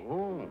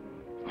 Oh.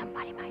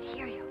 Somebody might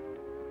hear you.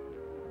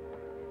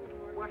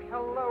 Well,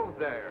 hello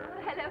there.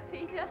 Oh, hello,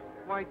 Peter.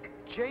 Why,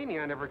 Janie,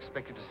 I never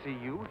expected to see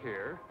you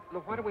here.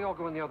 Look, why don't we all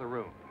go in the other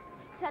room?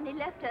 Sonny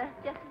left her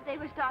just as they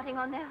were starting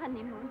on their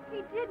honeymoon.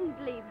 He didn't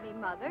leave me,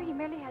 Mother. He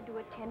merely had to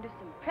attend to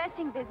some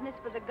pressing business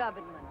for the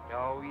government.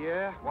 Oh,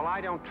 yeah? Well,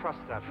 I don't trust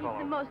that He's fellow.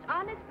 the most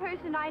honest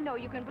person I know.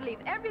 You can believe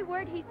every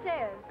word he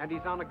says. And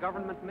he's on a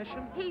government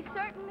mission? He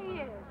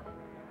certainly is.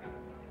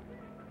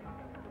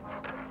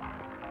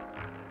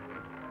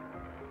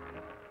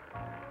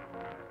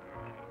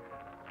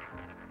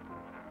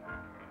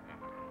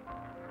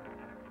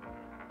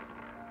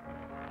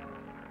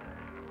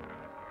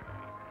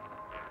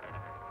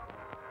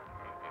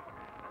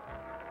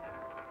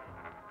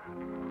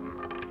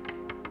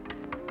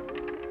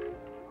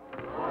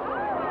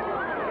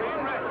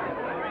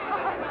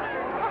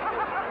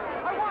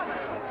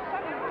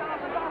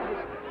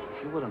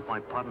 My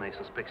partner may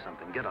suspect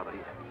something. Get out of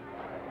here.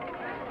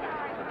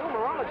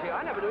 Numerology.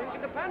 I never knew you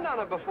could depend on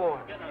it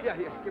before. Yeah,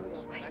 give me...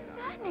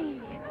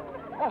 Sonny!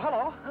 Oh,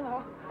 hello,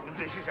 hello.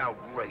 This is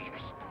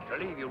outrageous. To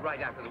leave you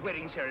right after the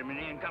wedding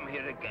ceremony and come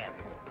here again.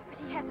 But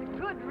he has a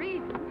good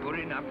reason. Good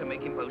enough to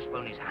make him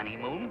postpone his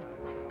honeymoon?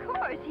 Of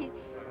course.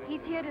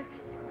 He's here to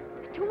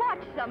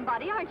watch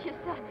somebody, aren't you,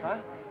 Sonny? Huh?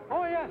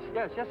 Oh, yes,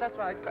 that's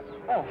right.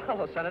 Oh,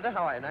 hello, Senator.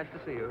 How are you? Nice to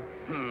see you.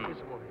 Hmm.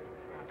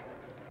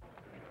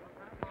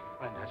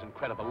 Friend has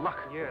incredible luck.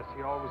 Yes,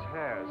 he always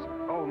has.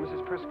 Oh,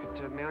 Mrs.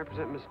 Prescott, may I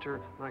present Mr.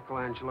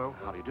 Michelangelo?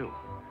 How do you do?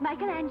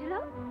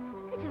 Michelangelo?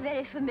 It's a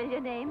very familiar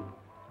name.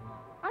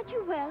 Aren't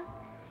you well?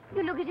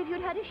 You look as if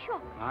you'd had a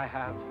shock. I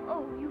have.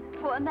 Oh, you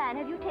poor man.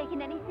 Have you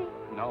taken anything?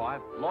 No,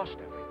 I've lost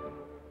everything.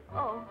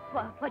 Oh,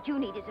 well, what you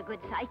need is a good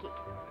psychic.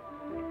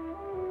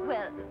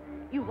 Well,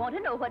 you want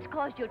to know what's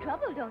caused your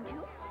trouble, don't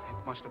you?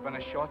 It must have been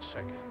a short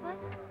circuit. What?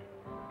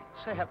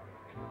 Say,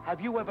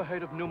 have you ever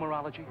heard of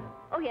numerology?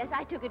 Oh, yes,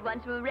 I took it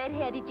once from a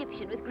red-haired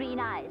Egyptian with green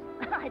eyes.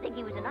 I think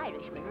he was an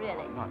Irishman,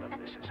 really. None of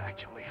this is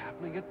actually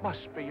happening. It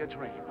must be a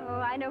dream. Oh,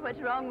 I know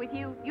what's wrong with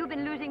you. You've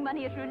been losing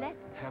money at roulette.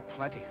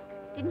 Plenty.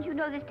 Didn't you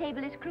know this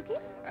table is crooked?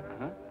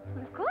 Uh-huh.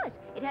 Well, of course.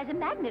 It has a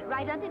magnet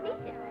right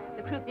underneath it.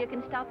 The croupier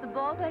can stop the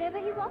ball wherever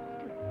he wants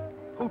to.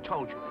 Who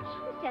told you this?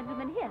 This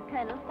gentleman here,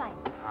 Colonel Fife.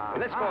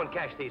 Let's go and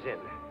cash these in.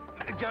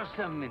 Just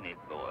a minute,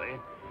 boy.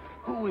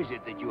 Who is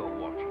it that you are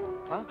watching?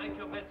 Huh? Make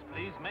your bets,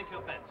 please. Make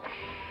your bets.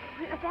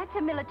 That's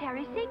a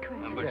military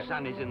secret. But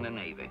son is in the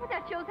Navy. Well,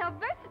 that shows how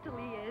versatile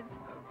he is.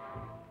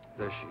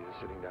 There she is,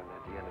 sitting down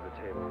at the end of the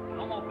table.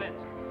 No more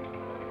bets.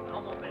 No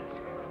more bets.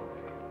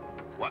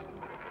 What?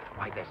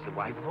 Why, that's the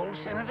wife of old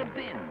Senator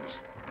Binns.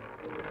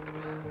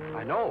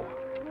 I know.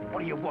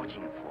 What are you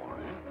watching for,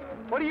 eh?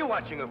 What are you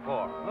watching her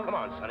for? Come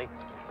on, Sonny.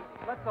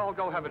 Let's all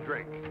go have a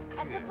drink.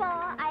 At the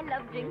bar. I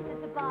love drinks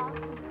at the bar.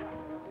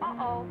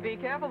 Uh-oh. Be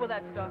careful with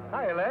that stuff.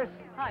 Hi, Les.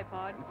 Hi,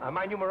 Pod.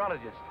 My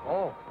numerologist.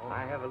 Oh,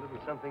 I have a little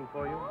something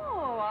for you.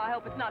 Oh, I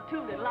hope it's not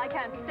too little. I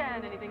can't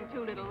stand anything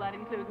too little. That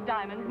includes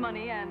diamonds,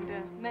 money, and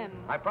men.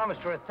 I promised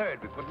her a third.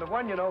 We couldn't have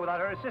won, you know, without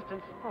her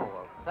assistance. Oh,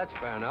 well, that's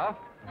fair enough.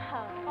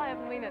 Why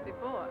haven't we met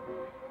before?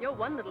 You're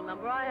one little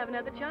number I haven't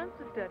had the chance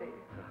to study.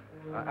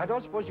 I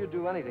don't suppose you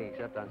do anything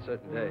except on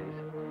certain days.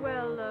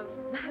 Well,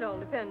 that all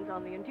depends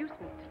on the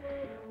inducement.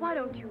 Why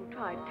don't you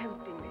try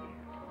tempting me?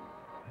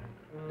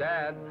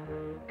 Dad.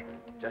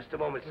 Just a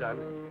moment, son.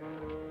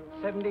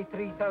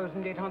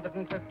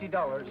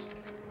 $73,850.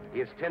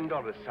 Here's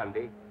 $10,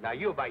 Sunday. Now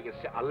you buy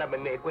yourself a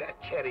lemonade with a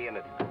cherry in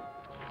it.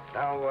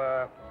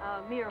 Now,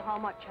 Mere, how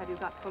much have you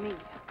got for me?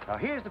 now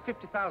here's the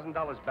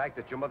 $50,000 back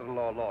that your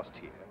mother-in-law lost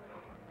here.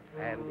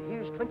 And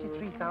here's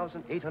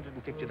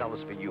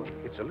 $23,850 for you.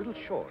 It's a little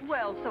short.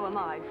 Well, so am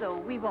I, so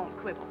we won't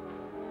quibble.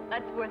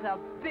 That's worth a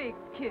big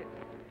kiss.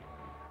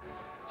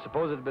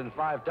 Suppose it had been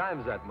 5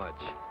 times that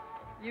much.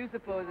 You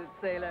suppose it,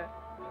 sailor.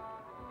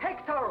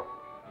 Hector!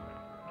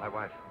 My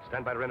wife,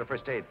 stand by to render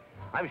first aid.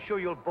 I'm sure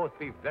you'll both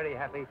be very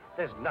happy.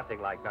 There's nothing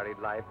like married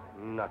life.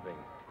 Nothing.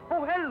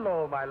 Oh,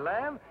 hello, my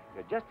lamb.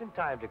 You're just in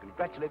time to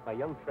congratulate my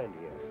young friend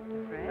here.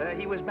 Friend?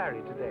 He was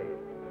married today.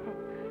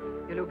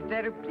 You look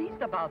very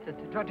pleased about it,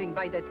 judging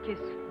by that kiss.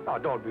 Oh,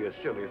 don't be a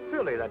silly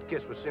filly. That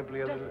kiss was simply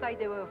a little... Just by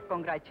the way of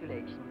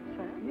congratulations,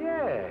 huh?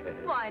 Yeah.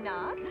 Why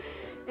not?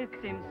 It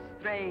seems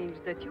strange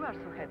that you are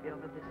so happy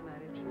over this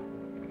marriage.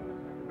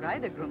 The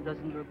bridegroom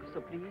doesn't look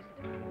so pleased.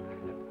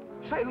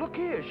 Say, look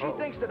here. She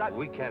thinks that I...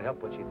 We can't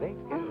help what she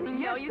thinks.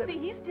 No, you see,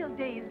 he's still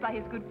dazed by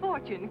his good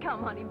fortune.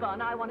 Come, honey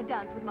bun, I want to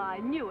dance with my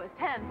newest,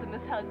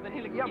 handsomest husband.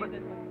 He'll excuse us.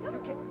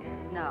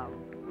 Now,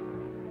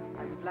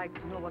 I would like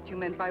to know what you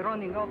meant by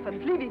running off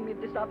and leaving me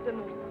this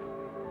afternoon.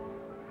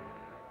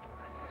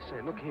 Say,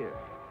 look here.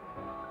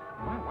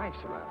 My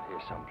wife's around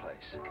here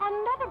someplace.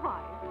 Another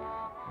wife?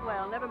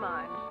 Well, never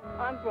mind.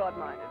 I'm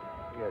broad-minded.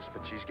 Yes,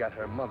 but she's got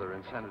her mother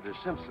and Senator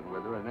Simpson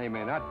with her, and they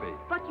may not be.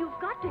 But you've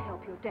got to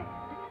help your dad.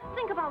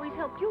 Think of how he's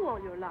helped you all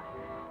your life.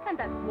 And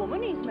that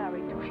woman he's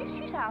married to,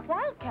 she's half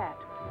wildcat.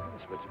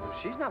 Yes, but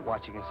she's not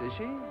watching us, is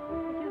she?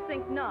 If you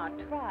think not,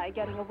 try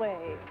getting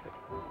away.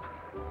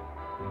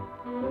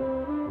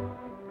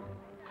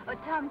 Oh,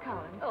 Tom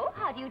Collins. Oh,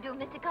 how do you do,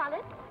 Mr.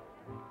 Collins?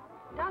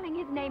 Darling,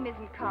 his name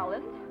isn't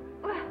Collins.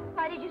 Well,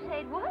 why did you say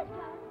it was?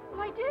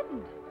 I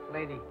didn't.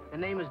 Lady, the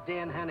name is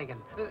Dan Hannigan.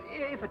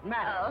 If it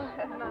matters.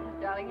 Oh, Mama,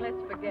 darling, let's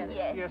forget it.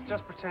 Yes. Yes,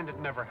 just pretend it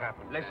never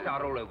happened. Let's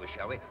start all over,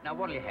 shall we? Now,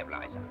 what'll you have,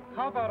 Liza?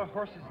 How about a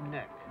horse's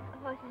neck? A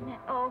horse's neck.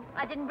 Oh,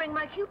 I didn't bring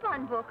my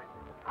coupon book.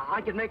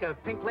 I could make a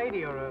pink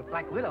lady or a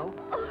black widow.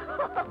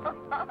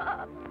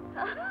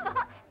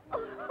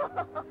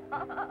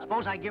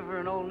 Suppose I give her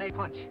an old nail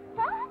punch.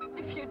 What?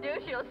 If you do,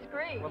 she'll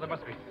scream. Well, there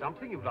must be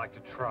something you'd like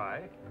to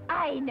try.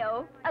 I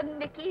know. A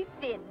Mickey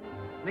Finn.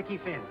 Mickey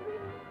Finn.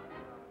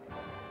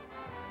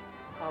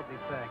 I'll be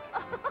back.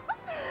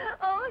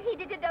 Oh, he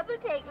did a double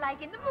take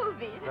like in the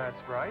movies. That's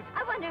right.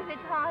 I wonder if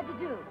it's hard to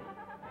do.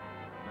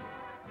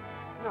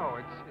 No,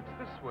 it's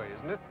this way,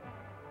 isn't it?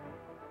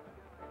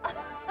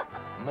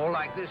 More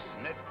like this,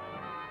 isn't it?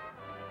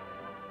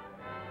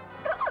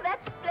 Oh,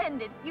 that's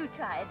splendid. You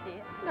try it,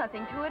 dear.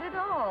 Nothing to it at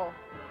all.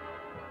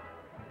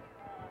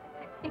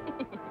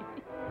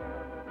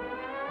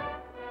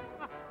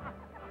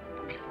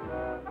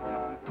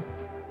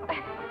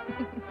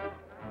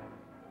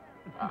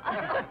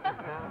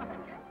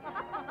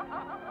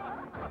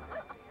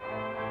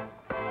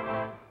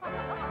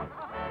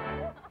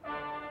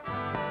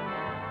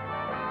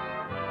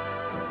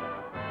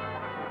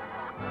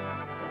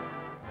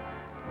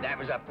 That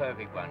was a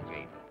perfect one,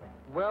 Jane.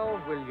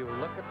 Well, will you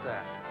look at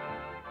that?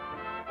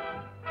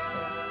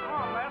 Come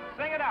on, Les,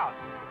 sing it out.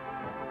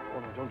 Oh,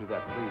 no, don't do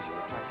that, please. You'll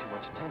attract too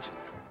much attention.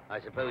 I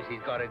suppose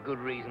he's got a good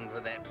reason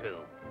for that, too.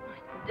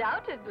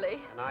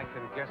 Undoubtedly. And I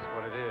can guess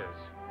what it is.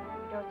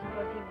 You don't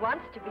suppose he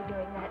wants to be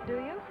doing that, do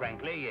you?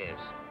 Frankly, yes.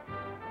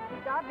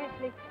 He's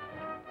obviously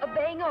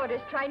obeying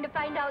orders, trying to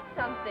find out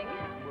something.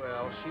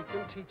 Well, she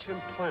can teach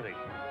him plenty.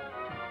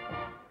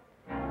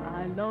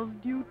 I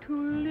loved you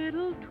too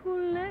little, too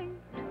late.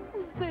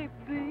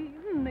 Baby,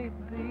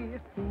 maybe,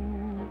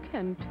 who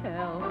can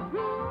tell?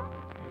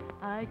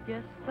 I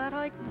guess that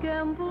I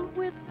gambled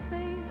with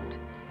fate,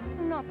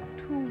 not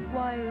too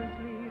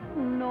wisely,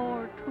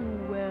 nor too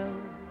well.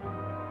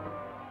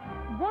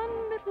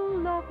 One little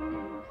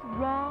lover's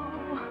row,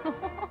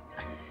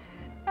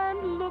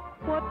 and look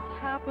what's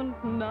happened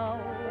now.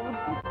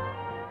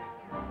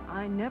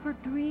 I never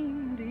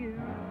dreamed, dear,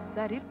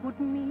 that it would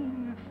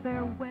mean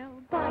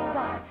farewell.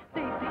 Bye-bye,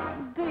 baby,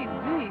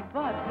 baby,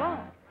 bye-bye.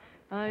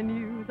 I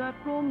knew that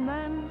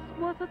romance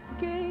was a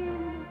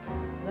game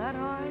that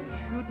I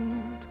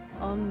shouldn't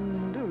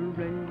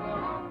underrate.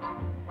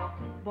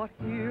 But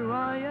here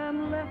I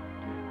am left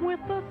with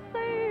the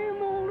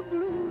same old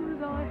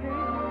blues I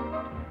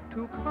hate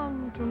to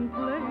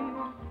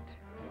contemplate.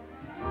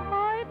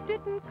 I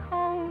didn't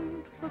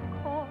count the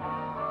cost.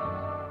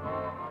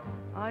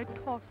 I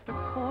tossed a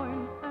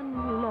coin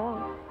and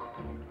lost,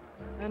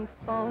 and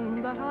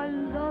found that I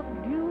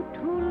loved you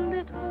too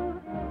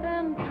little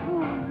and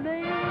too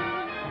late.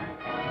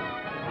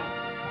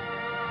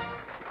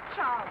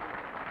 Charles,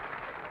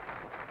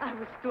 I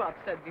was too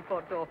upset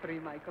before to offer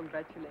you my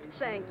congratulations.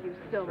 Thank you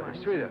so much.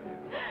 Sweetie.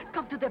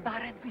 Come to the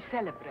bar and we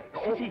celebrate.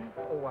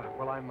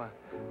 Well,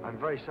 I'm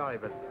very sorry,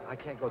 but I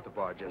can't go to the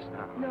bar just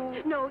now.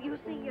 No, you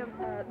see,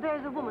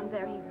 there's a woman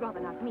there he'd rather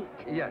not meet.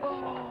 Yes.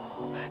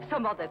 Oh,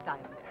 some other time.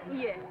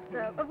 Yes,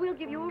 we'll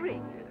give you a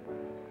ring.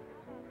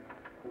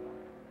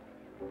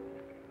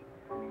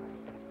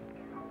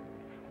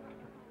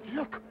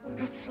 Look,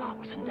 with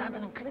flowers and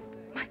diamond and clip.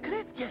 My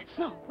clip? Yes.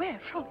 No, where?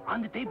 Show me.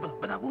 On the table,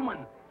 but a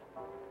woman.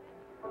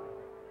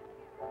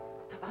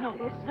 No.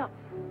 No.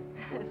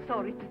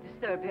 Sorry to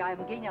disturb you.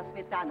 I'm Genia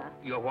Smetana.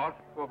 You're what?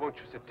 Well, won't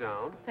you sit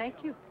down?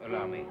 Thank you.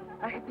 Allow me.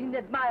 I've been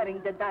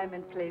admiring the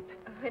diamond clip.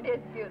 Oh, it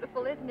is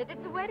beautiful, isn't it?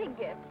 It's a wedding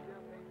gift.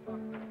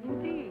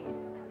 Indeed.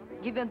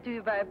 Given to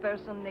you by a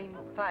person named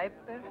Pipe,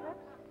 perhaps?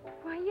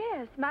 Why,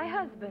 yes, my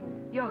husband.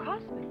 Your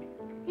husband?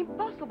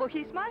 Impossible.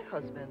 He's my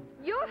husband.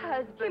 Your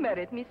husband? He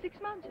married me 6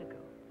 months ago.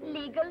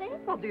 Legally?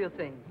 What do you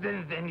think?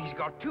 Then he's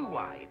got 2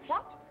 wives.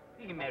 What?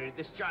 He married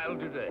this child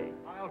today.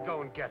 I'll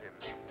go and get him.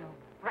 No,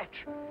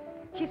 wretch.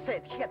 He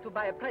said he had to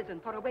buy a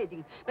present for a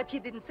wedding, but he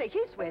didn't say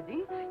his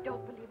wedding. I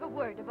don't believe a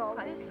word of all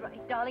this.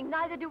 Right, darling,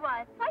 neither do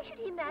I. Why should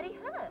he marry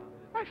her?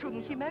 Why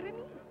shouldn't he marry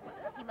me?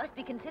 He must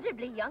be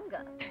considerably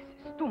younger.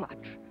 This is too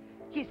much.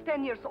 He's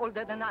 10 years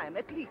older than I am,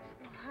 at least.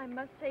 I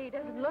must say he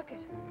doesn't look it.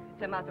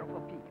 It's a matter of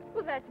opinion.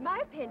 Well, that's my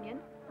opinion.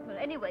 Well,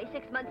 anyway,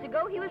 6 months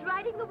ago, he was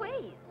riding the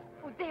waves.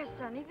 Oh, there,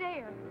 Sonny,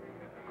 there.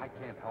 I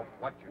can't help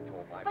what you're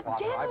told by But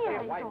Father.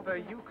 Jenny, I've been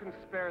If you can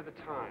spare the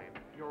time,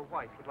 your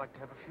wife would like to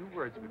have a few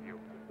words with you.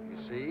 You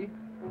see?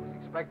 I was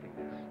expecting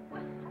this.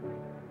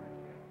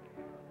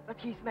 But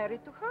he's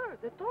married to her.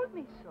 They told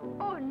me so.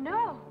 Oh,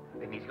 no.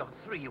 Then he's got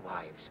 3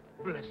 wives.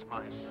 Bless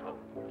my soul.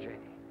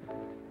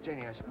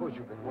 Jenny, I suppose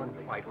you've been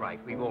wondering. Quite right.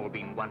 We've all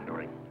been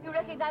wondering. You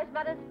recognize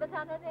Madame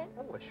Smetana, then?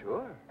 Oh,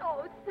 sure.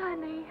 Oh,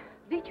 Sonny.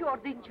 Did you or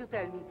didn't you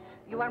tell me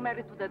you are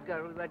married to that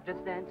girl we were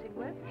just dancing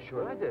with?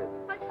 Sure I did.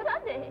 But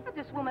Sonny. But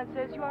this woman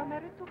says you are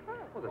married to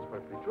her. Oh, that's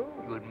perfectly true.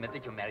 You admit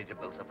that you're married to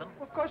both of them?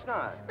 Of course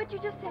not. But you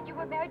just said you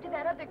were married to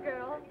that other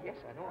girl. Yes,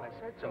 I know. I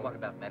said so. So what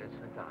about Madame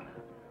Smetana?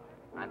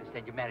 I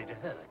understand you're married to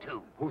her,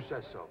 too. Who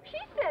says so? She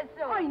says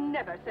so. I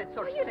never said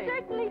such You thing.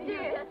 certainly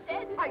did.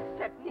 I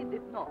certainly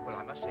did not. Well,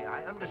 I must say,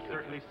 I It understood.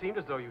 certainly seemed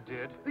as though you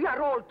did. We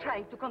are all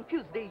trying to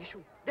confuse the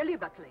issue,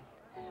 deliberately.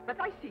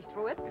 But I see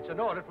through it. It's an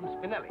order from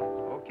Spinelli.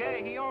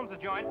 Okay, he owns the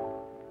joint.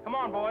 Come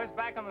on, boys,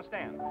 back on the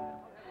stand.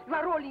 You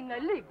are all in a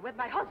league with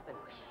my husband.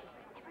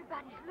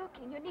 Everybody's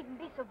looking. You needn't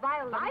be so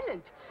violent.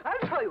 Violent?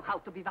 I'll show you how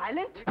to be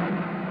violent.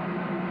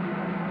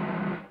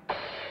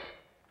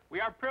 We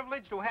are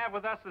privileged to have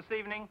with us this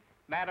evening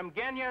Madame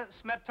Genya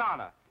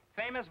Smetana,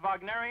 famous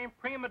Wagnerian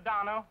prima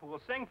donna who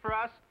will sing for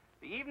us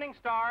the Evening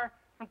Star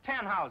from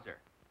Tannhauser.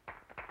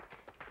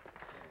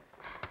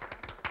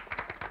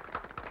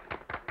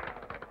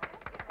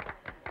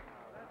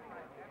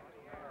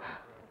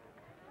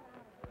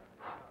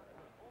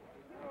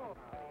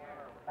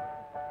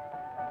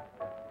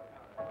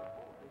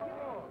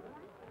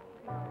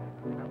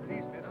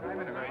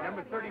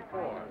 Number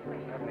 34.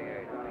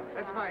 78.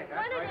 That's right. That's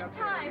One right at up a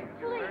time,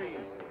 there. please.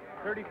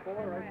 34,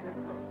 right there.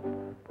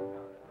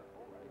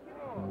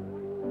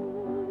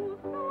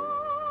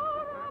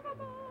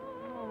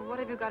 Oh, what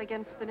have you got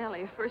against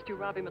Spinelli? First you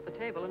rob him at the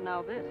table, and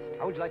now this.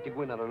 How would you like to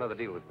go in on another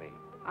deal with me?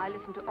 I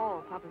listen to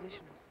all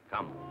propositions.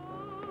 Come.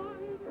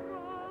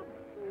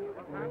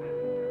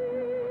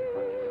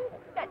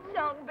 That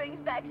song brings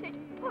back such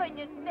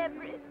poignant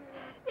memories.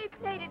 They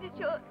played it at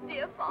your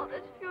dear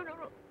father's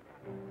funeral.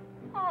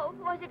 Oh,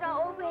 was it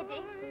our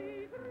wedding?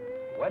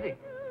 Wedding?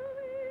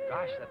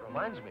 Gosh, that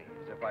reminds me,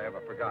 as if I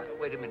ever forgot.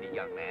 Wait a minute,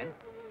 young man.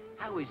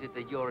 How is it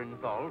that you're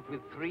involved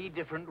with 3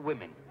 different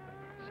women?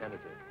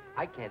 Senator,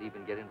 I can't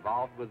even get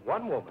involved with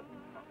one woman.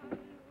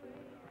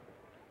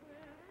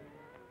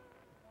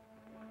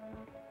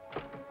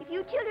 If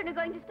you children are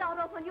going to start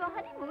off on your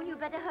honeymoon, you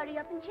better hurry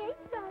up and change,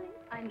 darling.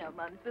 I know,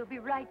 Mums. We'll be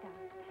right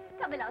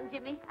out. Come along,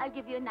 Jimmy. I'll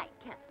give you a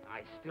nightcap.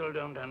 I still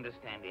don't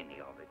understand any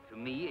of it. To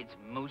me, it's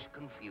most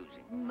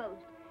confusing.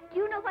 Most. Do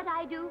you know what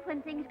I do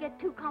when things get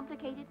too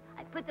complicated?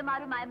 I put them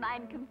out of my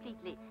mind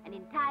completely, and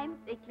in time,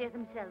 they clear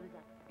themselves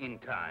up. In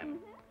time.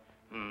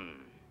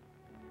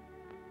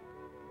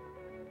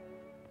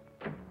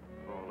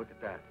 Oh, look at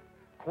that.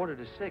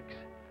 5:45.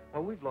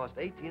 Well, we've lost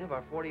 18 of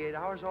our 48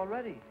 hours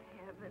already.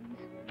 Heavens.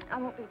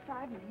 I won't be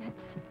 5 minutes.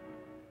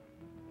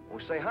 Oh,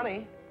 say,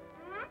 honey,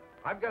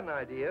 I've got an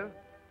idea.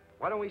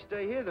 Why don't we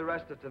stay here the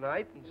rest of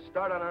tonight and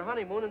start on our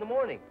honeymoon in the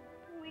morning?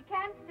 We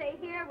can't stay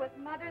here with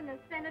Mother and the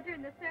Senator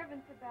and the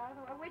servants about.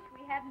 Oh, I wish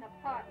we had an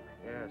apartment.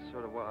 Yeah,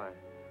 so do I.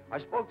 I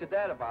spoke to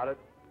Dad about it.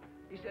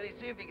 He said he'd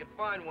see if he could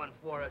find one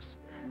for us.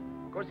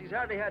 Of course, he's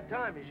hardly had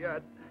time as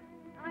yet.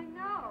 I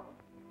know.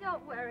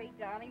 Don't worry,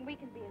 darling. We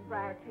can be in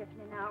Briarcliff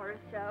in an hour or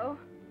so.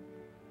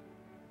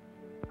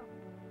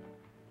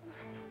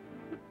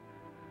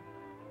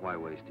 Why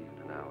waste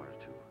even an hour or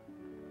two?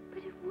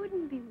 But it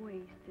wouldn't be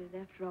wasted.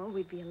 After all,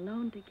 we'd be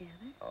alone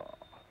together. Oh.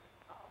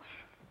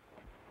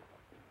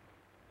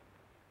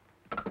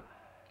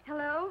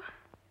 Hello?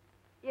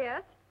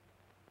 Yes?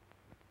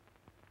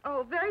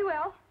 Oh, very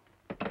well.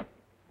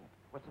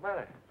 What's the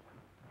matter?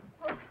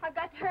 Oh, I've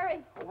got to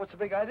hurry. Well, what's the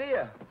big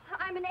idea?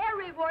 I'm an air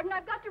raid warden.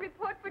 I've got to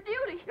report for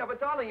duty. Yeah, but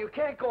darling, you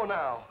can't go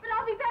now. But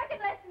I'll be back in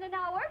less than an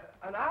hour.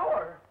 An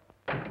hour?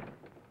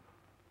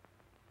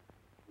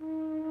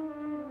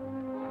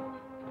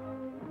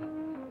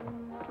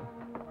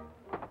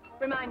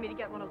 Remind me to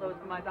get one of those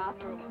for my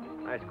bathroom.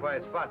 Nice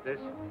quiet spot, this.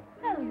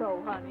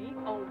 Hello, honey.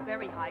 Oh,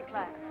 very high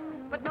class.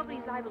 But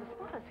nobody's liable to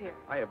spot us here.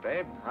 Hiya,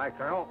 babe. Hi,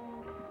 Colonel.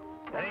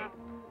 Hey.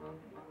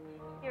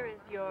 Here is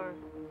your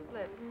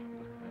slip.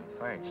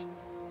 Thanks.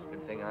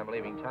 Good thing I'm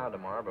leaving town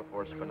tomorrow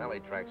before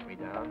Spinelli tracks me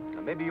down.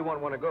 Now, maybe you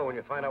won't want to go when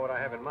you find out what I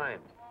have in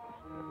mind.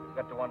 We've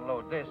got to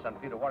unload this on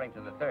Peter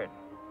Warrington III.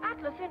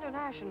 Atlas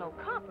International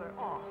copper.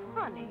 Oh,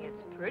 honey,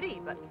 it's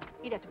pretty, but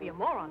he'd have to be a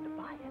moron to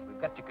buy it.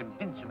 We've got to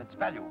convince him it's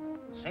value.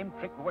 The same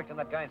trick we worked on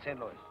that guy in St.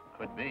 Louis.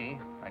 Could be.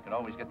 I could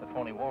always get the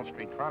phony Wall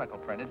Street Chronicle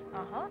printed.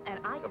 Uh-huh,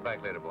 and I... Come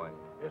back later, boy.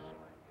 Yes, sir.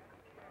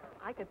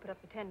 I could put up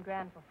the 10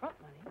 grand for front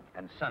money.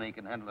 And Sonny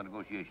can handle the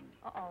negotiations.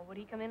 Uh-oh, would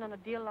he come in on a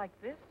deal like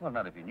this? Well,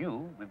 not if he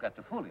knew. We've got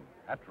to fool him.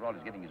 After all,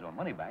 he's getting his own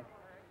money back.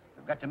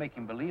 We've got to make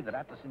him believe that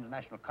Atlas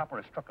International Copper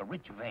has struck a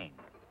rich vein.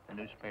 The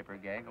newspaper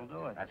gag will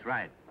do it. That's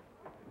right.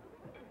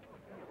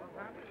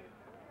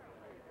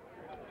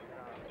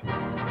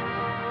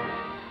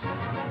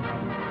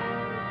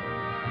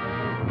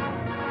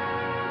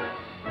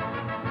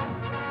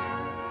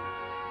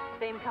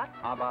 Same cut?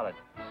 How about it?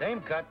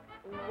 Same cut.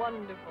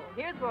 Wonderful.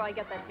 Here's where I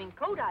get that mink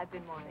coat I've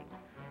been wanting.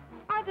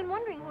 I've been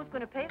wondering who's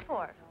going to pay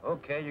for it.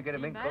 Okay, you get a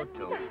mink coat,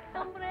 too.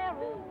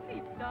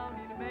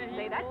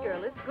 Say, that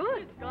girl is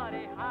good. It's got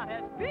a hat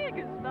as big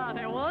as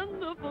that, a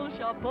wonderful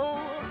chapeau.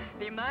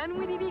 The man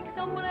with the big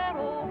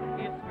sombrero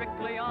is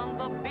strictly on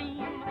the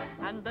beam,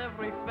 and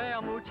every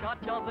fair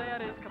muchacha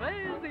there is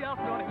crazy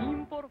after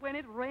him. For when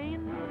it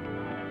rains,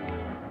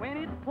 when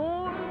it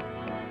pours,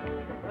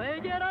 they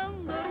get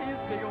under his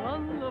big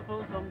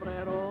wonderful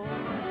sombrero.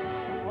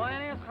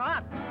 When it's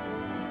hot,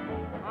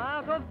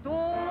 out of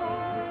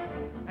doors,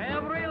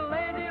 every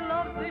lady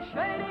loves the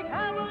shady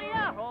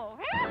caballero.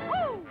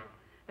 Yahoo!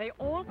 They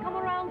all come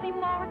around the the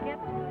market,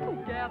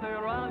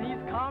 together on his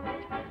cart.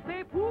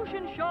 They push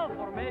and shove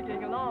for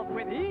making love.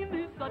 With him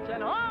is such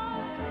an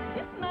art.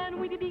 This man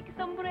with the big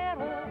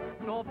sombrero,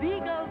 no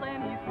bigger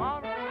than his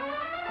heart.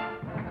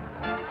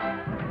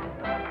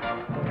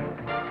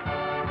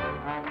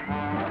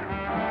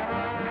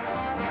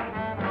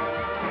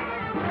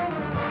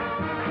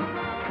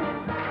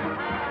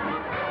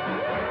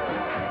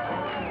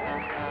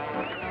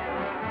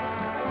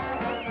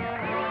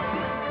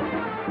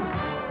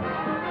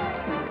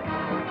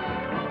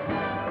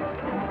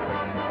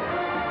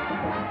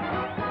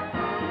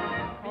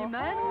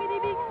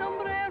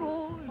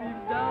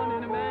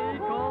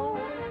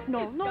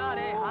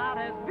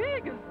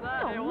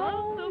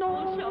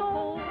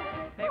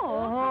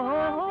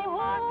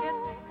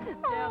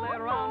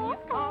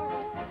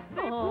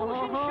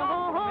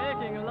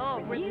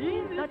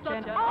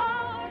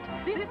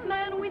 This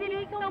man with a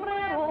big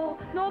sombrero,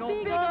 no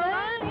bigger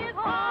than his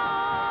heart.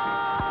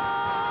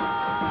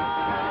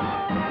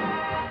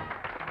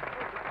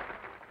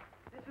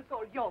 This is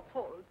all your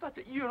fault. But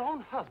your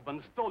own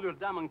husband stole your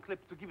diamond clip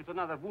to give it to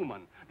another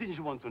woman. Didn't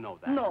you want to know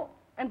that? No,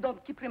 and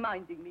don't keep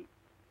reminding me.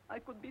 I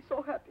could be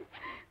so happy.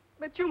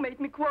 But you made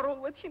me quarrel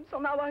with him, so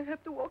now I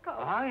have to walk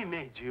out. I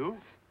made you?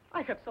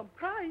 I have some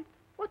pride.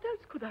 What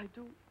else could I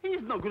do?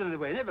 He's no good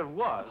anyway, never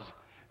was.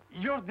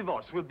 Your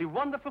divorce will be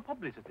wonderful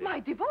publicity. My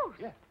divorce?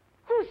 Yes.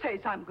 Who says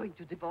I'm going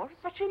to divorce?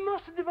 But you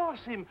must divorce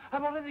him.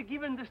 I've already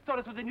given the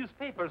story to the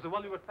newspapers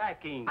while you were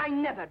packing. I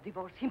never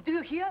divorce him. Do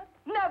you hear?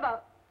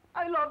 Never.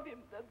 I love him,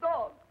 the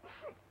dog.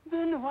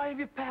 Then why have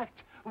you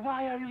packed?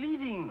 Why are you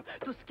leaving?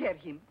 To scare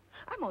him.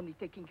 I'm only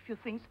taking a few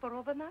things for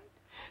overnight.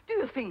 Do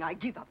you think I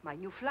give up my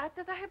new flat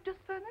that I have just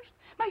furnished?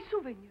 My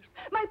souvenirs,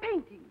 my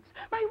paintings,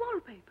 my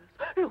wallpapers.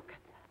 Look at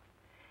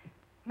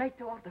that. Make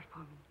the order for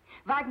me.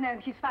 Wagner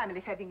and his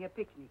family having a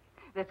picnic.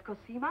 That's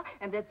Cosima,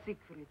 and that's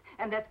Siegfried,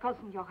 and that's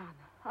cousin Johanna.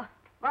 Ah,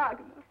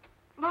 Wagner.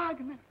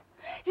 Wagner.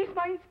 He's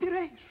my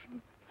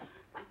inspiration.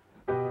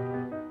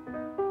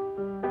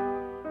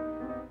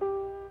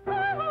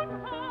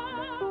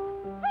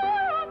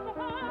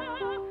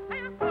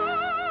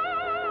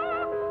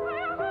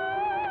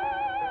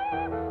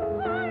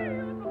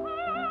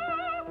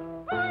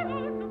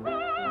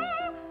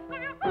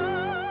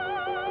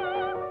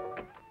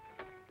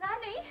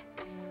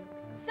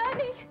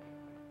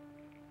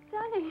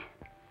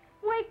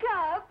 Wake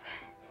up.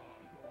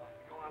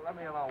 Go on, let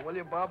me alone, will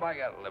you, Bob? I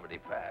got a Liberty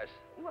Pass.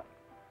 What?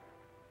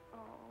 Oh,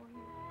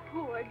 you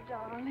poor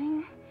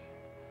darling.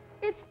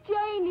 It's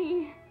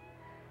Janie.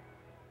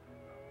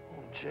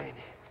 Oh, Janie.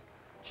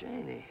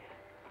 Janie.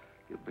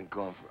 You've been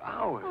gone for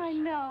hours. I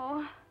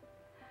know.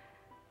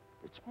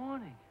 It's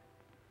morning.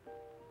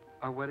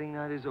 Our wedding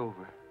night is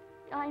over.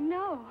 I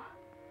know.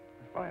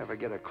 If I ever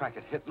get a crack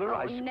at Hitler,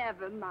 Oh,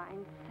 never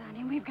mind,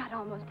 Sonny. We've got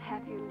almost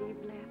half your leave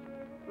left.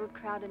 We'll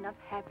crowd enough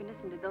happiness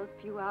into those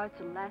few hours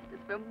to last us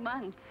for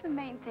months. The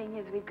main thing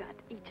is we've got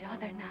each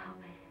other now.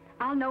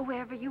 I'll know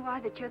wherever you are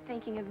that you're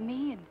thinking of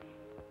me, and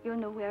you'll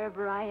know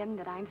wherever I am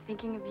that I'm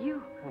thinking of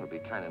you. Well,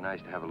 it'd be kind of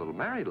nice to have a little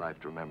married life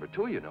to remember,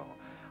 too, you know.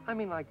 I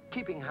mean, like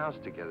keeping house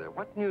together.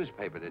 What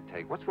newspaper to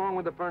take? What's wrong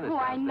with the furnace? Oh,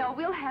 I know.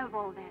 We'll have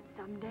all that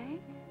someday.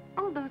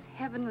 All those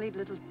heavenly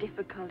little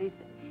difficulties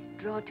that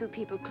draw two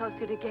people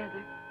closer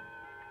together.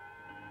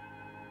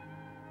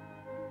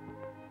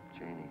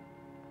 Janie,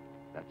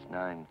 that's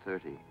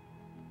 9:30.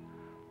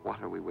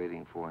 What are we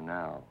waiting for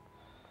now?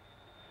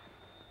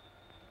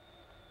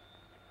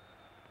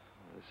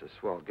 Well, this is a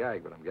swell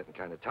gag, but I'm getting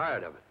kind of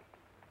tired of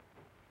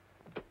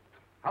it.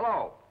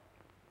 Hello.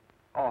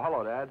 Oh,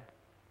 hello, Dad.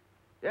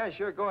 Yeah,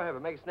 sure, go ahead,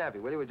 but make it snappy,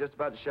 will you? We're just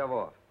about to shove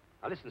off.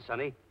 Now, listen,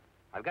 Sonny.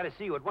 I've got to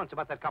see you at once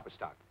about that copper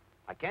stock.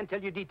 I can't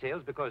tell you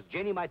details because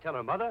Janie might tell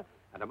her mother,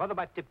 and her mother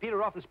might tip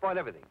Peter off and spoil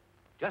everything.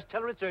 Just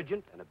tell her it's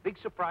urgent and a big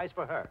surprise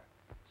for her.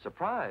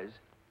 Surprise?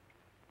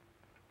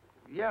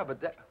 Yeah,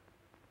 but that...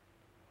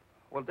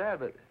 Well, Dad,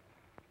 but...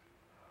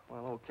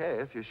 Well,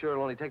 okay, if you're sure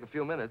it'll only take a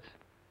few minutes.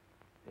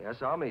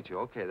 Yes, I'll meet you.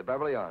 Okay, the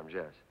Beverly Arms,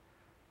 yes.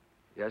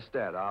 Yes,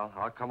 Dad,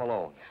 I'll come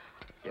alone.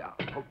 Yeah.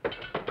 Oh.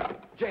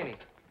 Janie.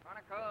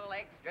 Chronicle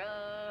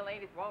Extra,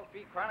 latest Wall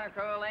Street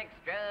Chronicle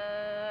Extra,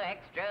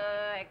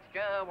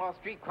 Wall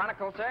Street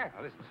Chronicle, sir.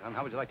 Now, listen, son,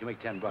 how would you like to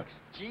make $10?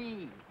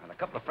 Gee. And a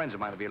couple of friends of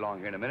mine will be along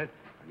here in a minute.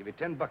 I'll give you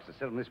 $10 to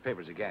sell them this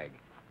paper as a gag.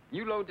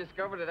 You load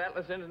discovered at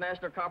Atlas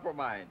International Copper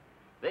Mine.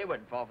 They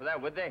wouldn't fall for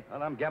that, would they?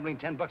 Well, I'm gambling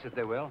 $10 if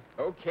they will.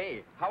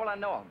 Okay. How will I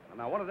know them? Well,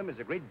 now, one of them is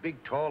a great,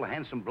 big, tall,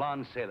 handsome,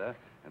 blonde sailor,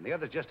 and the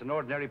other's just an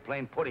ordinary,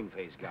 plain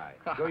pudding-faced guy.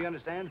 Sure you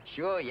understand?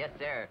 Sure, yes,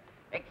 sir.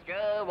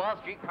 Extra, Wall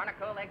Street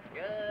Chronicle,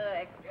 extra,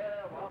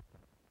 Wall...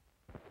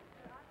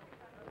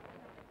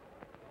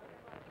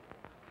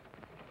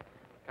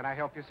 Can I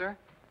help you, sir?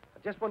 I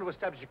just want to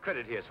establish a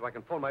credit here so I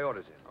can phone my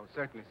orders in. Oh,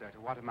 certainly, sir.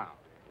 To what amount?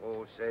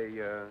 Oh, say,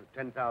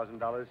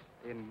 $10,000.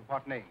 In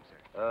what name,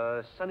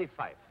 sir? Sonny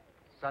Fife.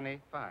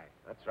 Sonny Fife.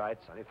 That's right,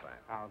 Sonny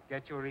Fife. I'll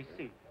get your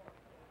receipt.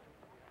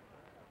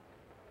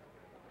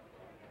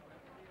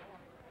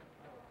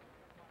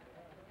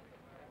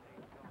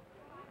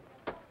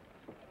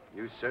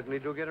 You certainly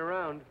do get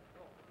around.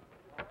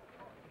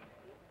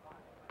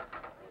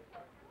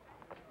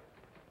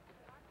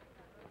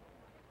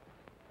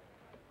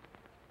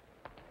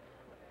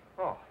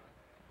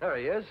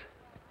 he is.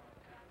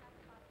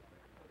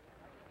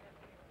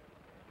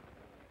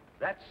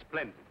 That's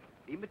splendid.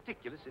 Be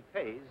meticulous, it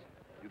pays.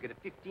 You get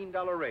a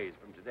 $15 raise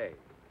from today.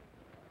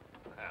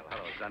 Well,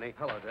 hello, Sonny.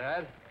 Hello,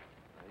 Dad.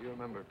 You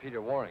remember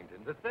Peter Warrington.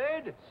 The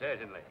third?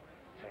 Certainly.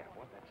 Say, I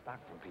want that stock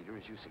from Peter,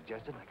 as you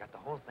suggested, and I got the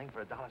whole thing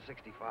for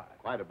 $1.65.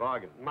 Quite a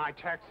bargain. My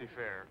taxi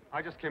fare.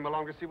 I just came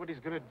along to see what he's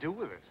going to do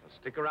with it. Well,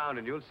 stick around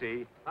and you'll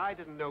see. I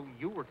didn't know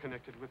you were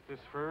connected with this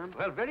firm.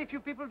 Well, very few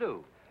people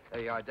do.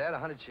 There you are, Dad,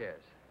 100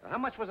 shares. How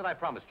much was it I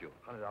promised you?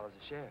 $100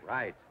 a share.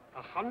 Right.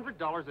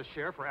 $100 a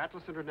share for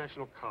Atlas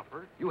International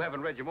Copper? You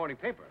haven't read your morning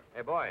paper.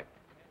 Hey, boy.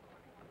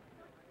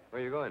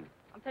 Where are you going?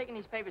 I'm taking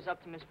these papers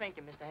up to Miss Fink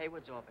in Mr.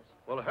 Haywood's office.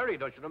 Well, hurry.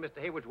 Don't you know Mr.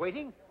 Haywood's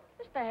waiting?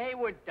 Mr.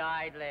 Haywood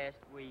died last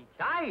week.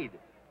 Died?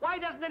 Why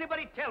doesn't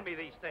anybody tell me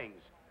these things?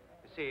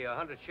 You see,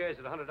 100 shares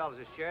at $100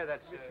 a share,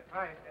 that's...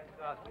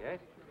 Yes?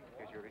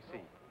 Here's your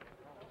receipt.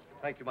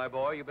 Thank you, my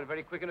boy. You've been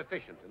very quick and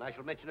efficient, and I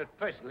shall mention it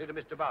personally to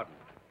Mr. Bowden.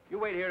 You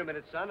wait here a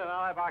minute, son, and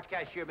I'll have our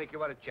cashier make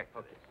you out a check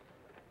for this.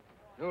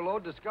 New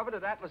load discovered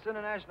at Atlas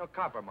International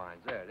Copper Mines.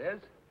 There it is.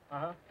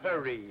 Uh-huh.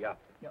 Hurry up.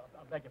 Yeah,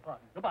 I beg your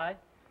pardon. Goodbye.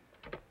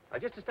 I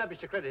just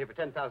established a credit here for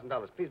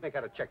 $10,000. Please make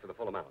out a check for the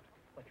full amount.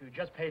 But you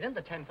just paid in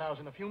the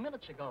 $10,000 a few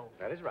minutes ago.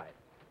 That is right.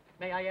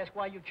 May I ask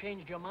why you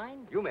changed your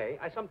mind? You may.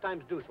 I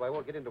sometimes do, so I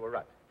won't get into a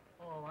rut.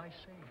 Oh, I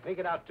see. Make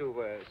it out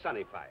to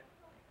Sunny 5.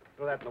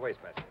 Throw that in the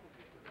wastebasket.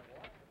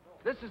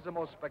 This is the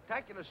most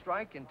spectacular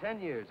strike in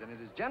 10 years, and it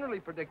is generally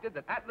predicted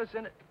that Atlas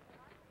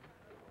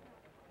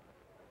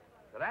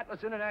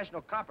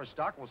International Copper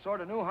Stock will soar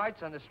to new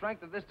heights on the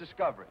strength of this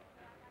discovery.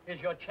 Is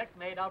your check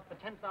made out for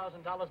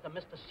 $10,000 to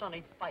Mr.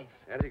 Sonny Fife?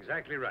 That's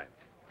exactly right.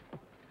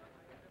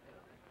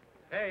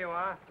 There you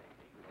are.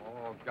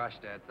 Oh, gosh,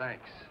 Dad,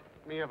 thanks.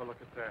 Let me have a look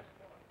at that.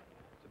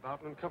 It's a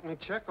Boughton & Company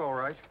check, all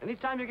right.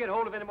 Anytime you get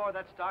hold of any more of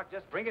that stock,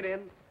 just bring it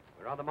in.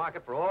 We're on the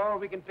market for all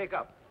we can pick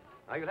up.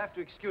 Now, you'll have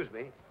to excuse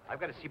me. I've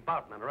got to see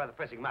Boughton on a rather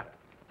pressing matter.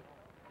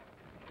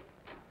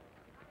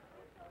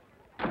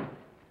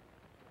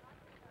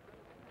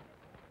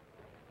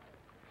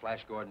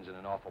 Flash Gordon's in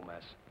an awful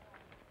mess.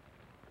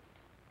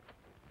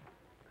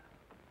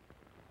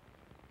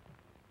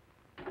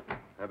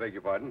 I beg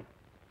your pardon?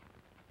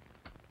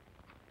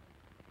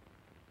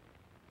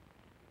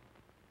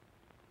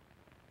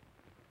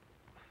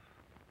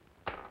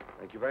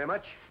 Thank you very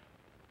much.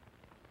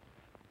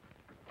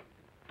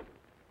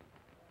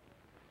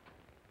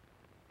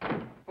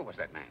 Who was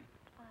that man?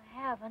 I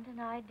haven't an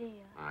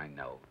idea. I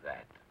know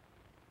that.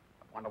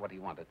 I wonder what he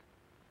wanted.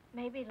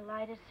 Maybe to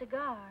light a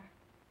cigar.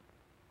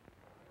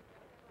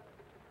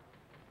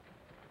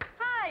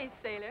 Hi,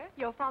 sailor.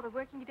 Your father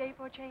working today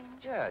for a change?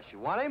 Yes, you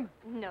want him?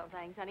 No,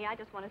 thanks, honey. I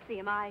just want to see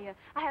him. I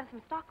have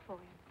some stock for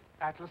him.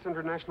 Atlas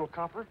International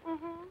Copper?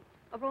 Mm-hmm.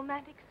 A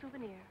romantic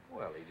souvenir.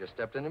 Well, he just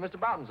stepped into Mr.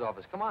 Boughton's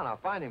office. Come on, I'll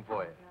find him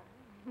for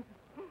you.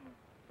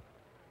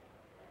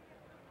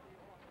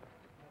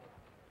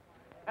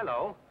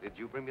 Hello. Did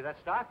you bring me that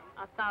stock?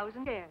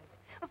 1,000 shares.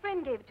 A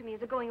friend gave it to me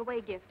as a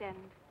going-away gift, and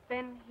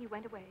then he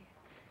went away.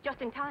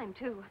 Just in time,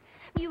 too.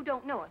 You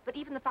don't know it, but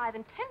even the 5-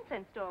 and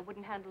 10-cent store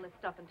wouldn't handle this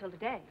stuff until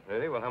today.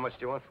 Really? Well, how much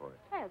do you want for it?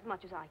 As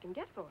much as I can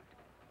get for it.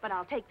 But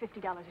I'll take $50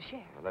 a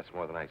share. Well, that's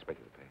more than I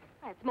expected to pay.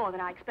 That's more than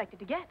I expected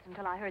to get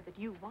until I heard that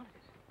you wanted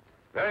it.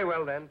 Very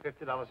well, then.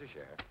 $50 a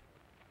share.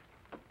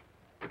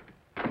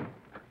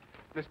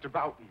 Mr.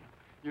 Boughton,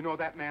 you know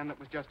that man that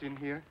was just in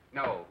here?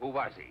 No. Who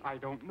was he? I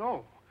don't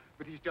know.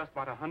 But he's just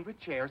bought 100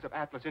 shares of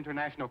Atlas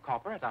International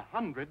Copper at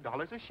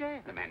 $100 a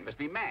share. The man must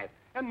be mad.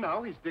 And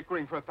now he's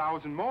dickering for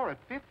 1,000 more at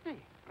 50.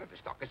 Well, the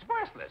stock is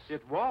worthless.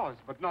 It was,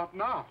 but not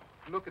now.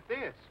 Look at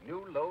this.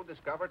 New lode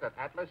discovered at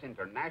Atlas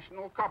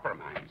International Copper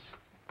Mines.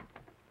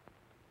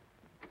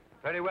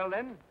 Very well,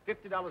 then.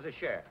 $50 a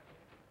share.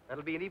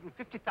 That'll be an even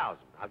 $50,000.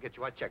 I'll get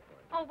you a check for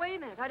it. Oh, wait a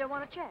minute. I don't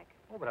want a check.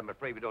 Oh, but I'm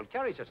afraid we don't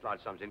carry such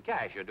large sums in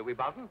cash, do we,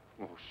 Boughton?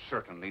 Oh,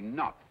 certainly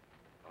not.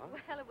 Huh?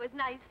 Well, it was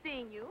nice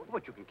seeing you.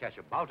 But you can cash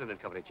a Boughton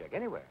 & Company check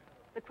anywhere.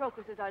 The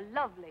crocuses are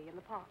lovely in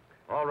the park.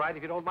 All right,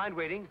 if you don't mind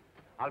waiting,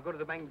 I'll go to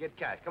the bank and get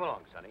cash. Come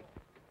along, Sonny.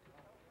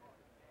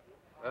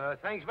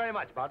 Thanks very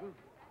much, Boughton.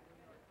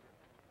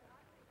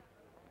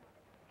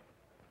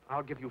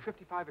 I'll give you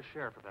 $55 a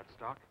share for that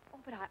stock. Oh,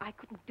 but I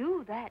couldn't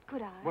do that,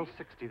 could I? Well,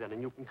 60 then,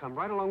 and you can come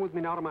right along with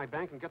me now to my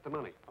bank and get the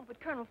money. Oh,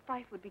 but Colonel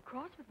Fife would be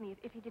cross with me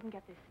if he didn't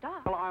get this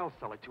stock. Well, I'll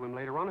sell it to him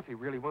later on if he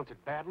really wants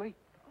it badly.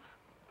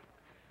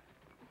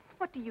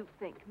 What do you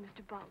think,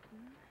 Mr. Boughton?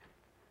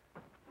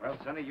 Well,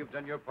 Sonny, you've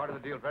done your part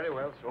of the deal very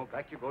well, so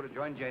back you go to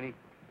join Janie.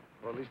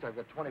 Well, at least I've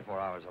got 24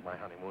 hours of my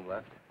honeymoon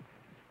left.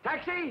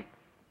 Taxi!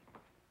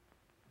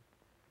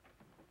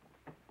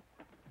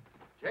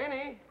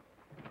 Janie!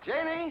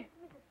 Janie!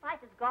 Mrs.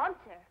 Fife is gone,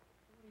 sir.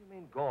 What do you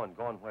mean, gone?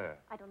 Gone where?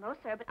 I don't know,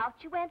 sir, but out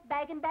she went,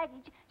 bag and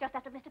baggage, just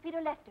after Mr.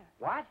 Peter left her.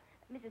 What?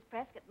 Mrs.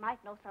 Prescott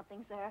might know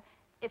something, sir,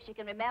 if she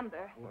can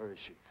remember. Where is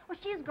she? Well,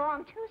 she's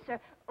gone, too, sir,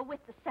 with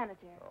the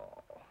senator.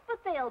 Oh. But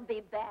they'll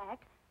be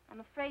back. I'm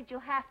afraid you'll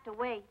have to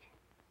wait.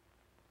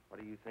 What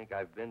do you think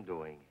I've been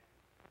doing?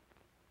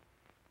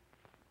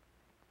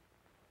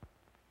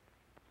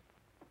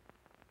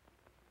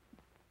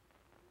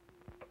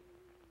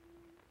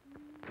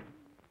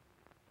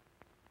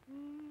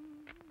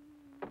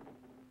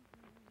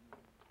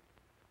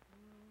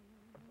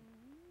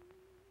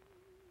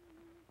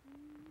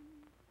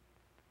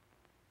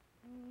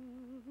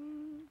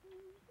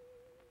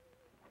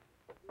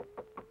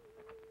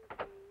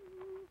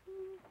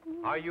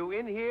 Are you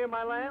in here,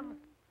 my lamb?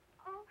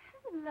 Oh,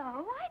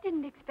 hello. I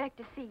didn't expect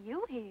to see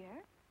you here.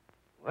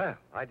 Well,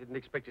 I didn't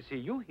expect to see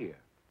you here.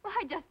 Well,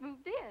 I just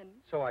moved in.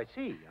 So I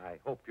see. I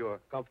hope you're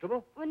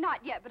comfortable. Well,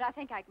 not yet, but I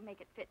think I can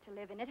make it fit to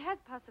live in. It has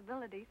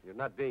possibilities. You're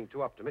not being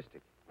too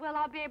optimistic. Well,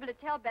 I'll be able to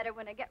tell better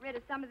when I get rid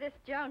of some of this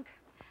junk.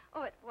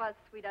 Oh, it was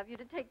sweet of you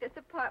to take this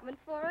apartment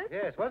for us.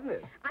 Yes, wasn't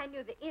it? I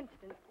knew the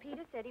instant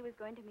Peter said he was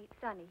going to meet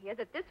Sonny here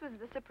that this was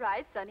the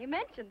surprise Sonny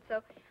mentioned, so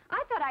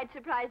I thought I'd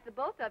surprise the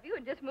both of you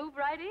and just move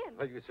right in.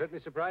 Well, you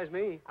certainly surprised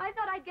me. I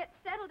thought I'd get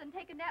settled and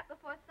take a nap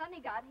before Sonny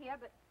got here,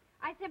 but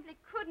I simply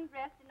couldn't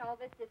rest in all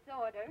this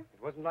disorder.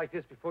 It wasn't like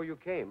this before you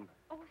came.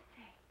 Oh,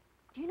 say,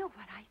 do you know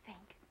what I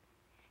think?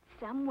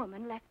 Some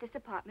woman left this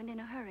apartment in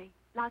a hurry.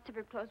 Lots of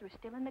her clothes were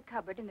still in the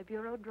cupboard in the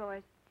bureau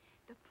drawers.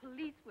 The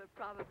police were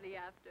probably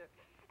after.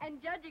 And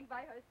judging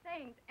by her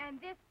sayings and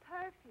this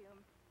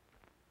perfume,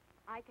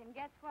 I can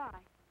guess why.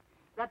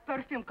 That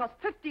perfume cost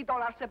 $50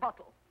 a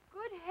bottle.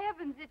 Good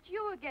heavens, it's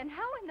you again.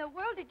 How in the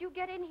world did you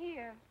get in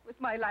here?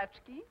 With my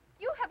latchkey.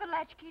 You have a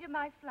latchkey to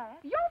my flat?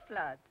 Your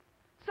flat.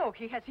 So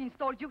he has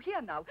installed you here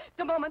now,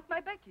 the moment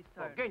my back is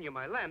turned. Oh, Genya,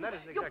 my lamb, that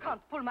isn't exactly... You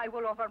can't pull my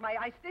wool over my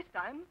eyes this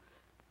time.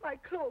 My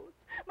clothes,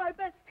 my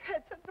best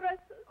hats and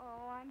dresses.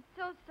 Oh, I'm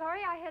so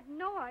sorry. I had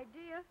no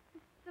idea.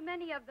 So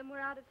many of them were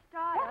out of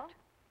style. What?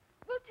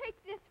 We'll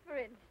take this, for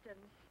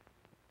instance.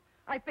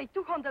 I paid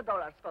 $200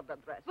 for the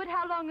dress. But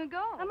how long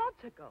ago? A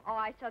month ago. Oh,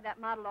 I saw that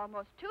model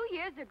almost 2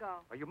 years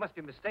ago. Oh, you must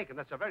be mistaken.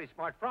 That's a very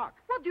smart frock.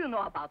 What do you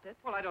know about it?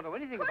 Well, I don't know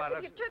anything Of course,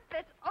 about if it. you took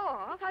this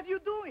off... What are you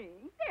doing?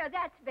 There,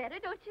 that's better,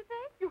 don't you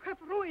think? You have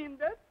ruined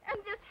it. And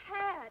this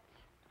hat.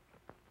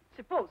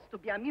 Supposed to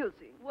be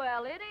amusing.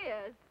 Well, it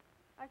is.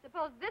 I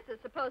suppose this is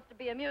supposed to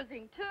be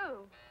amusing,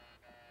 too.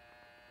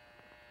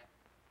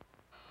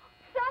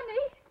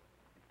 Sonny!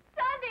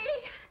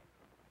 Sonny!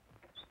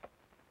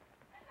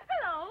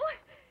 Hello.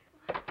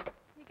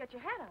 You got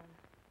your hat on.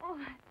 Oh,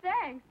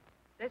 thanks.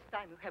 This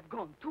time you have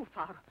gone too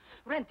far.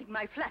 Renting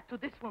my flat to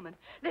this woman.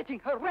 Letting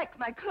her wreck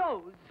my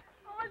clothes.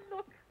 Oh,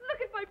 look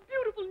at my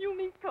beautiful new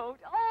mink coat.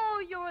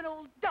 Oh, you're an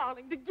old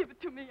darling to give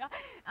it to me.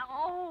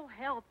 Oh,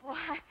 help. Oh,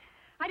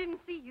 I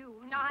didn't see you.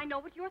 Now, I know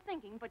what you're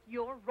thinking, but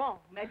you're wrong.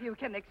 Maybe you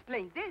can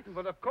explain this.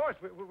 Well, of course.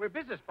 We're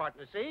business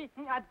partners, see?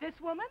 This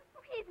woman?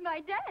 He's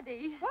my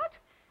daddy. What?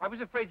 I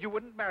was afraid you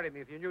wouldn't marry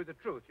me if you knew the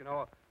truth. You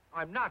know,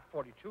 I'm not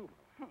 42.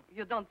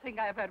 You don't think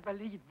I ever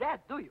believed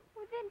that, do you?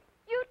 Well, then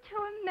you two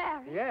are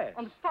married. Yes.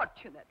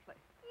 Unfortunately.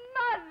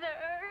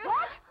 Mother!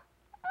 What?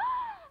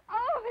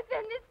 Oh, but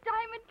then this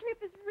diamond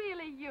clip is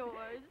really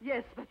yours.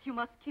 Yes, but you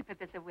must keep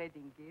it as a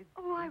wedding gift.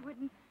 Oh, I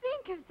wouldn't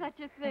think of such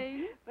a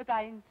thing. But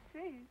I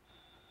insist.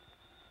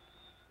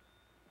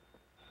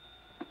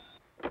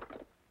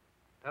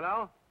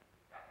 Hello?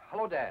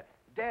 Hello, Dad.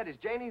 Dad, is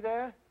Janie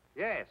there?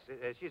 Yes,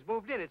 she's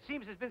moved in. It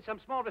seems there's been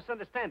some small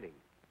misunderstanding.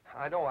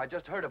 I know. I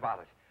just heard about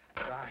it.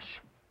 Gosh.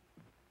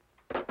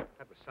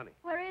 That was Sonny.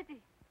 Where is he?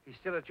 He's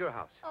still at your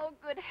house. Oh,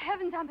 good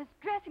heavens, I must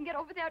dress and get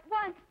over there at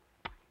once.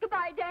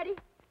 Goodbye, Daddy.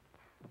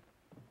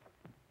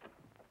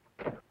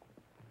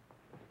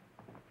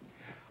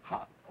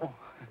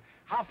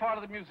 How far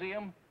to the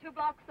museum? 2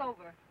 blocks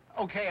over.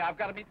 Okay, I've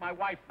got to meet my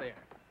wife there.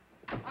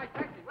 Hi,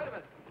 taxi. Wait a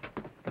minute.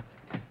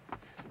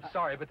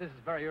 Sorry, but this is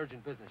very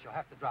urgent business. You'll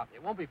have to drop me.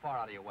 It won't be far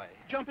out of your way.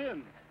 Jump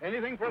in.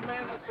 Anything for a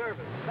man of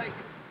service. Thank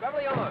you.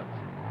 Beverly Hills.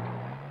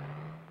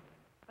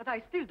 But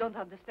I still don't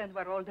understand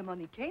where all the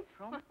money came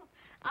from.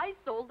 I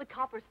sold the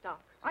copper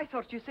stock. I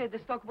thought you said the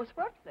stock was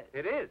worthless.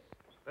 It is.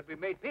 But we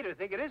made Peter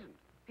think it isn't.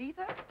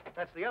 Peter?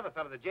 That's the other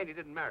fellow that Janie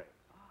didn't marry.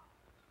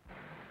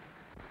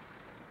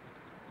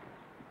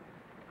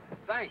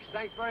 Thanks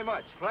very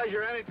much.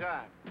 Pleasure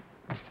anytime.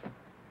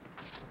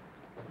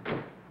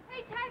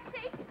 Hey,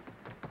 taxi!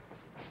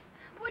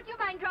 Would you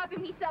mind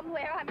dropping me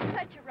somewhere? I'm in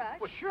such a rush.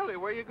 Well, Shirley,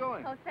 where are you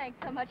going? Oh, thanks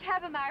so much.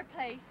 Havemeyer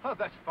Place. Oh,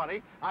 that's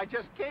funny. I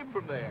just came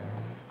from there.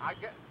 I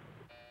get...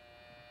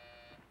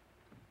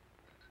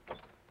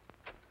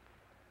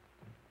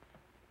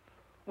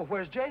 Well,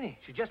 where's Janie?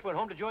 She just went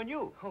home to join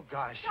you. Oh,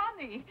 gosh.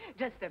 Johnny,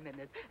 just a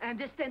minute. I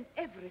understand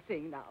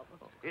everything now.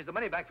 Here's the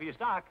money back for your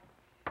stock.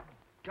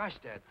 Gosh,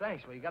 Dad,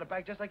 thanks. Well, you got it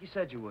back just like you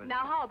said you would.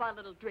 Now, how about a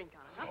little drink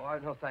on it, huh?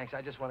 Oh, no, thanks.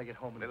 I just want to get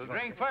home and... Little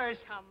drink first.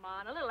 Come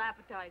on, a little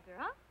appetizer,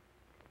 huh?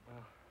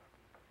 Well...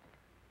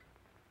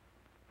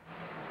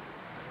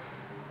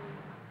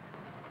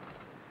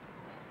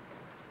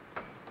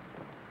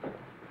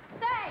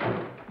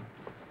 Thanks!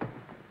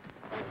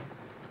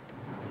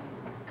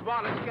 Come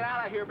on, let's get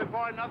out of here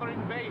before another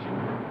invasion.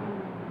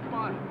 Come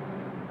on.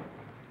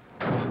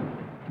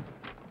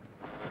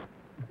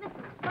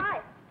 Mrs.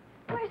 Fife.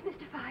 Where's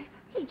Mr. Fife?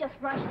 He just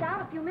rushed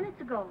out a few minutes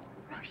ago.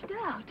 Rushed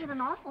out? In an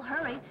awful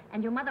hurry,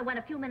 and your mother went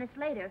a few minutes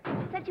later.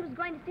 Said she was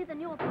going to see the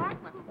new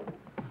apartment.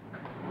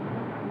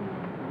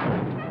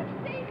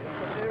 Taxi!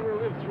 Ever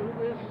live through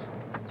this?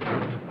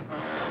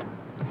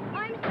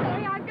 I'm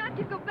sorry, I've got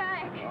to go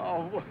back.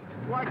 Oh,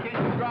 why can't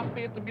you drop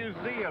me at the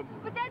museum?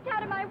 But that's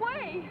out of my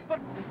way.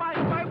 But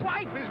my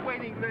wife is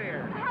waiting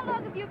there. How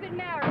long have you been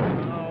married?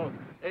 Oh,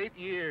 8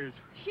 years.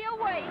 She'll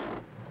wait.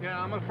 Yeah,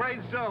 I'm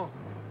afraid so.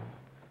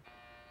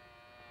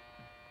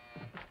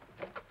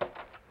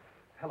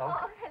 Hello.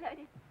 Oh, hello,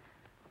 dear.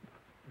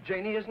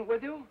 Janie isn't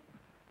with you?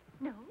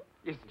 No?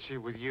 Isn't she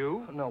with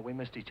you? No, we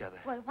missed each other.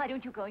 Well, why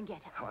don't you go and get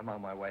her? Oh, I'm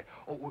on my way.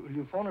 Oh, will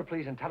you phone her,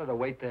 please, and tell her to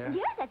wait there?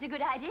 Yes, that's a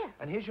good idea.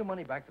 And here's your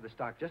money back for the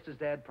stock, just as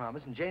Dad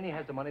promised, and Janie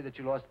has the money that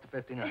you lost at the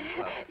 59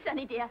 Club.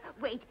 Sonny, dear,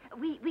 wait.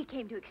 We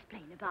came to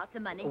explain about the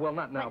money. Well,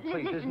 not now, But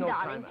please. Listen, There's no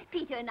darling, time.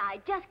 Peter and I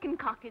just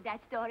concocted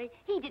that story.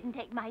 He didn't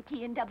take my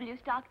T&W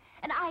stock,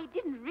 and I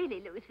didn't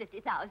really lose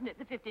 50,000 at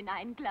the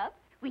 59 Club.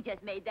 We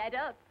just made that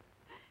up.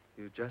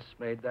 You just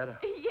made that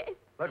up. Yes.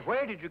 But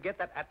where did you get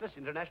that Atlas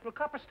International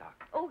copper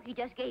stock? Oh, he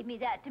just gave me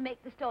that to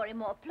make the story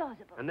more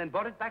plausible. And then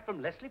bought it back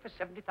from Leslie for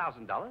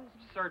 $70,000?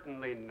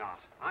 Certainly not.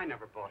 I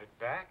never bought it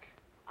back.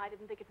 I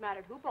didn't think it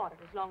mattered who bought it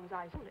as long as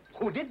I sold it.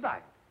 Who did buy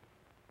it?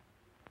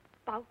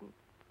 Boughton.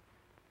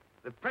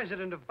 The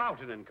president of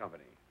Boughton and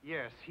Company.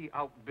 Yes, he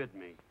outbid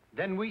me.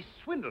 Then we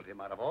swindled him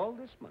out of all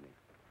this money.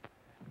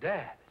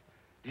 Dad,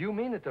 do you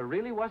mean that there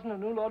really wasn't a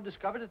new lode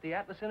discovered at the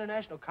Atlas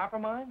International Copper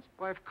Mines?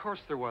 Why, of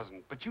course there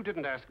wasn't. But you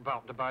didn't ask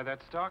Boughton to buy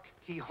that stock.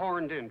 He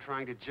horned in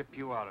trying to gyp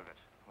you out of it.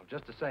 Well,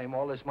 just the same,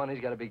 all this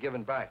money's got to be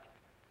given back.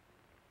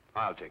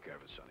 I'll take care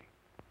of it, Sonny.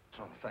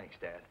 Oh, thanks,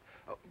 Dad.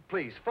 Oh,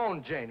 please,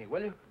 phone Janie,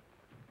 will you?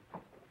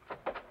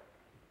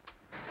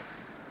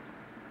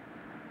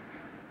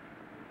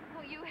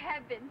 Oh, you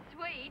have been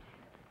sweet.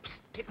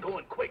 Get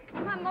going quick.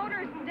 My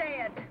motor's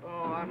dead.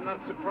 Oh, I'm not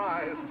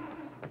surprised.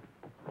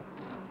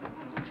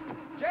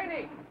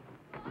 Janie!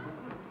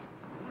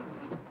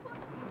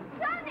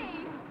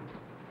 Sonny!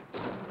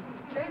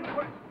 Janie,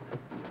 where...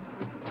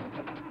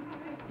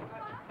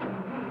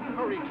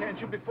 Hurry, can't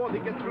you, before they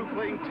get through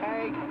playing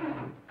tag?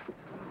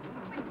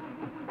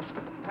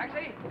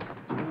 Taxi!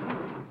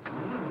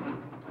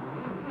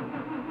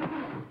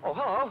 Oh,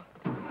 hello.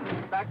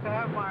 Back to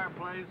Halfmire,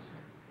 please.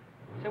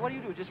 Say, what do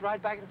you do, just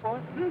ride back and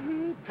forth?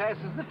 Mm-hmm.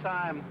 Passes the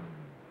time.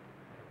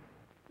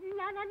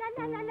 La la la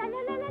la la la la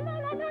la la la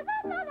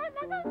la la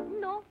la la.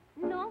 No,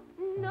 no,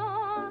 no.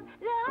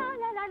 La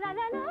la la la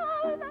la la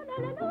la la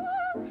la la.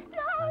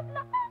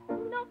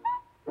 No,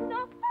 no,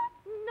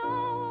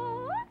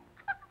 no.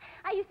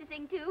 I used to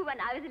sing too when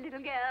I was a little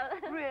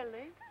girl.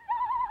 Really?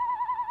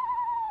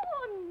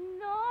 Oh,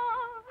 no.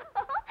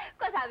 Of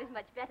course, I was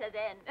much better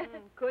then.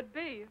 Could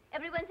be.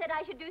 Everyone said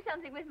I should do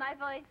something with my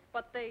voice.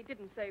 But they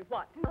didn't say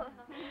what.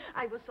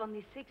 I was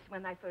only 6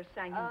 when I first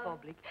sang in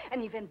public.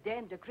 And even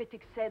then, the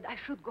critics said I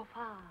should go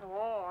far.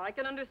 Oh, I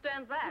can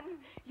understand that.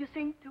 You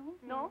sing too?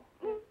 No?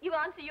 You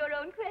answer your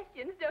own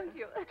questions, don't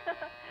you?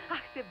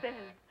 Ah, the bells.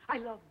 I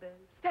love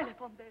bells.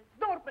 Telephone bells,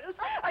 doorbells.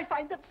 I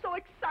find them so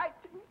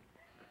exciting.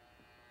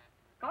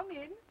 Come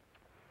in.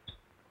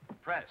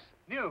 Press.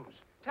 News.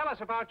 Tell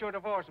us about your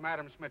divorce,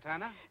 Madam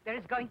Smetana. There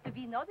is going to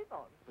be no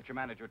divorce. But your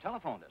manager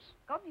telephoned us.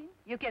 Come in.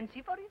 You can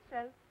see for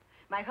yourself.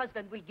 My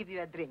husband will give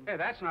you a drink. Hey,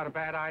 that's not a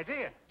bad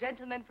idea.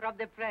 Gentlemen from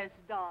the press,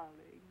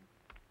 darling.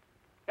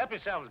 Help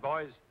yourselves,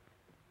 boys.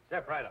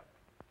 Step right up.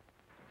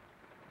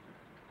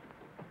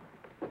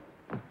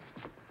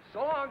 So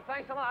long,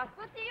 thanks a lot.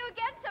 We'll see you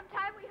again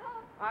sometime, we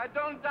hope. I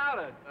don't doubt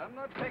it. I'm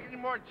not taking any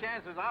more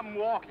chances. I'm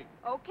walking.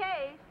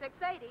 Okay,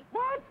 6:80.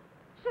 What?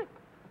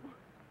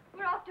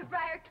 We're off to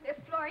Briarcliff,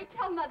 Florrie.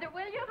 Tell Mother,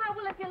 will you? I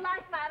will if you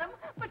like, madam.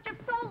 But you've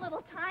so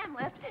little time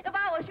left. If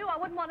I was you, I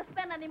wouldn't want to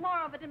spend any more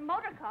of it in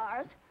motor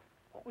cars.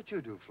 What would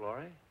you do,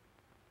 Florrie?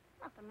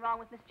 Nothing wrong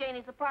with Miss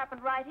Janie's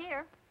apartment right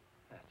here.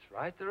 That's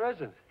right, there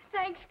isn't.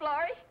 Thanks,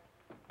 Florrie.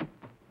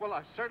 Well,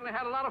 I certainly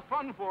had a lot of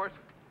fun for it.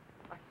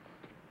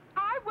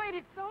 I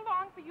waited so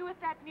long for you at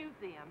that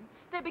museum,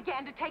 they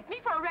began to take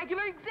me for a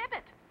regular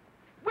exhibit.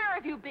 Where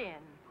have you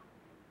been?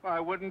 I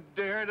wouldn't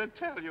dare to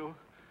tell you.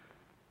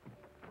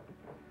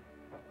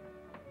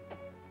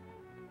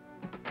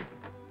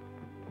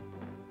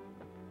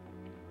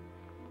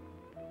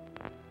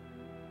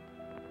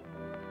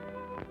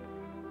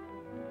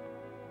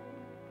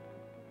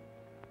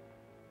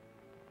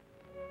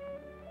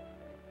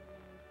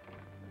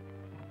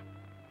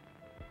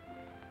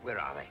 Where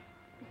are they?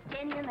 Miss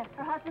Janie and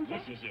her husband, sir?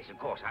 Yes, of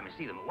course. I must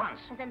see them at once.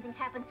 Has anything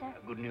happened, sir?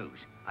 Good news.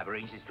 I've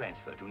arranged his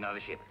transfer to another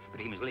ship,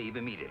 but he must leave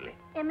immediately.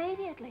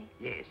 Immediately.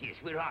 Yes.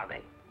 Where are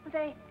they?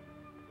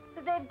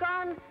 They've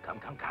gone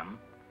Come.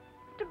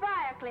 to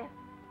Briarcliff.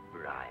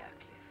 Briarcliff.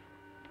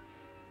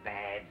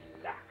 Bad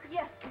luck.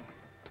 Yes, sir.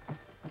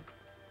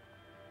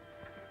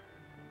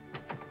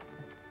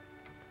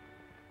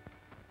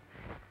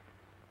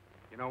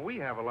 You know, we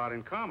have a lot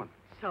in common.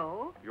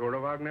 So? You're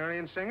a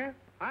Wagnerian singer.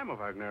 I'm a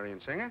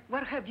Wagnerian singer.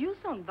 Where have you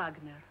sung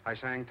Wagner? I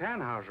sang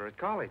Tannhauser at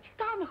college.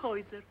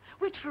 Tannhauser.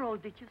 Which role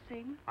did you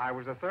sing? I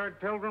was the third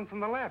pilgrim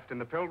from the left in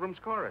the Pilgrim's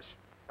Chorus.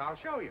 I'll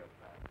show you.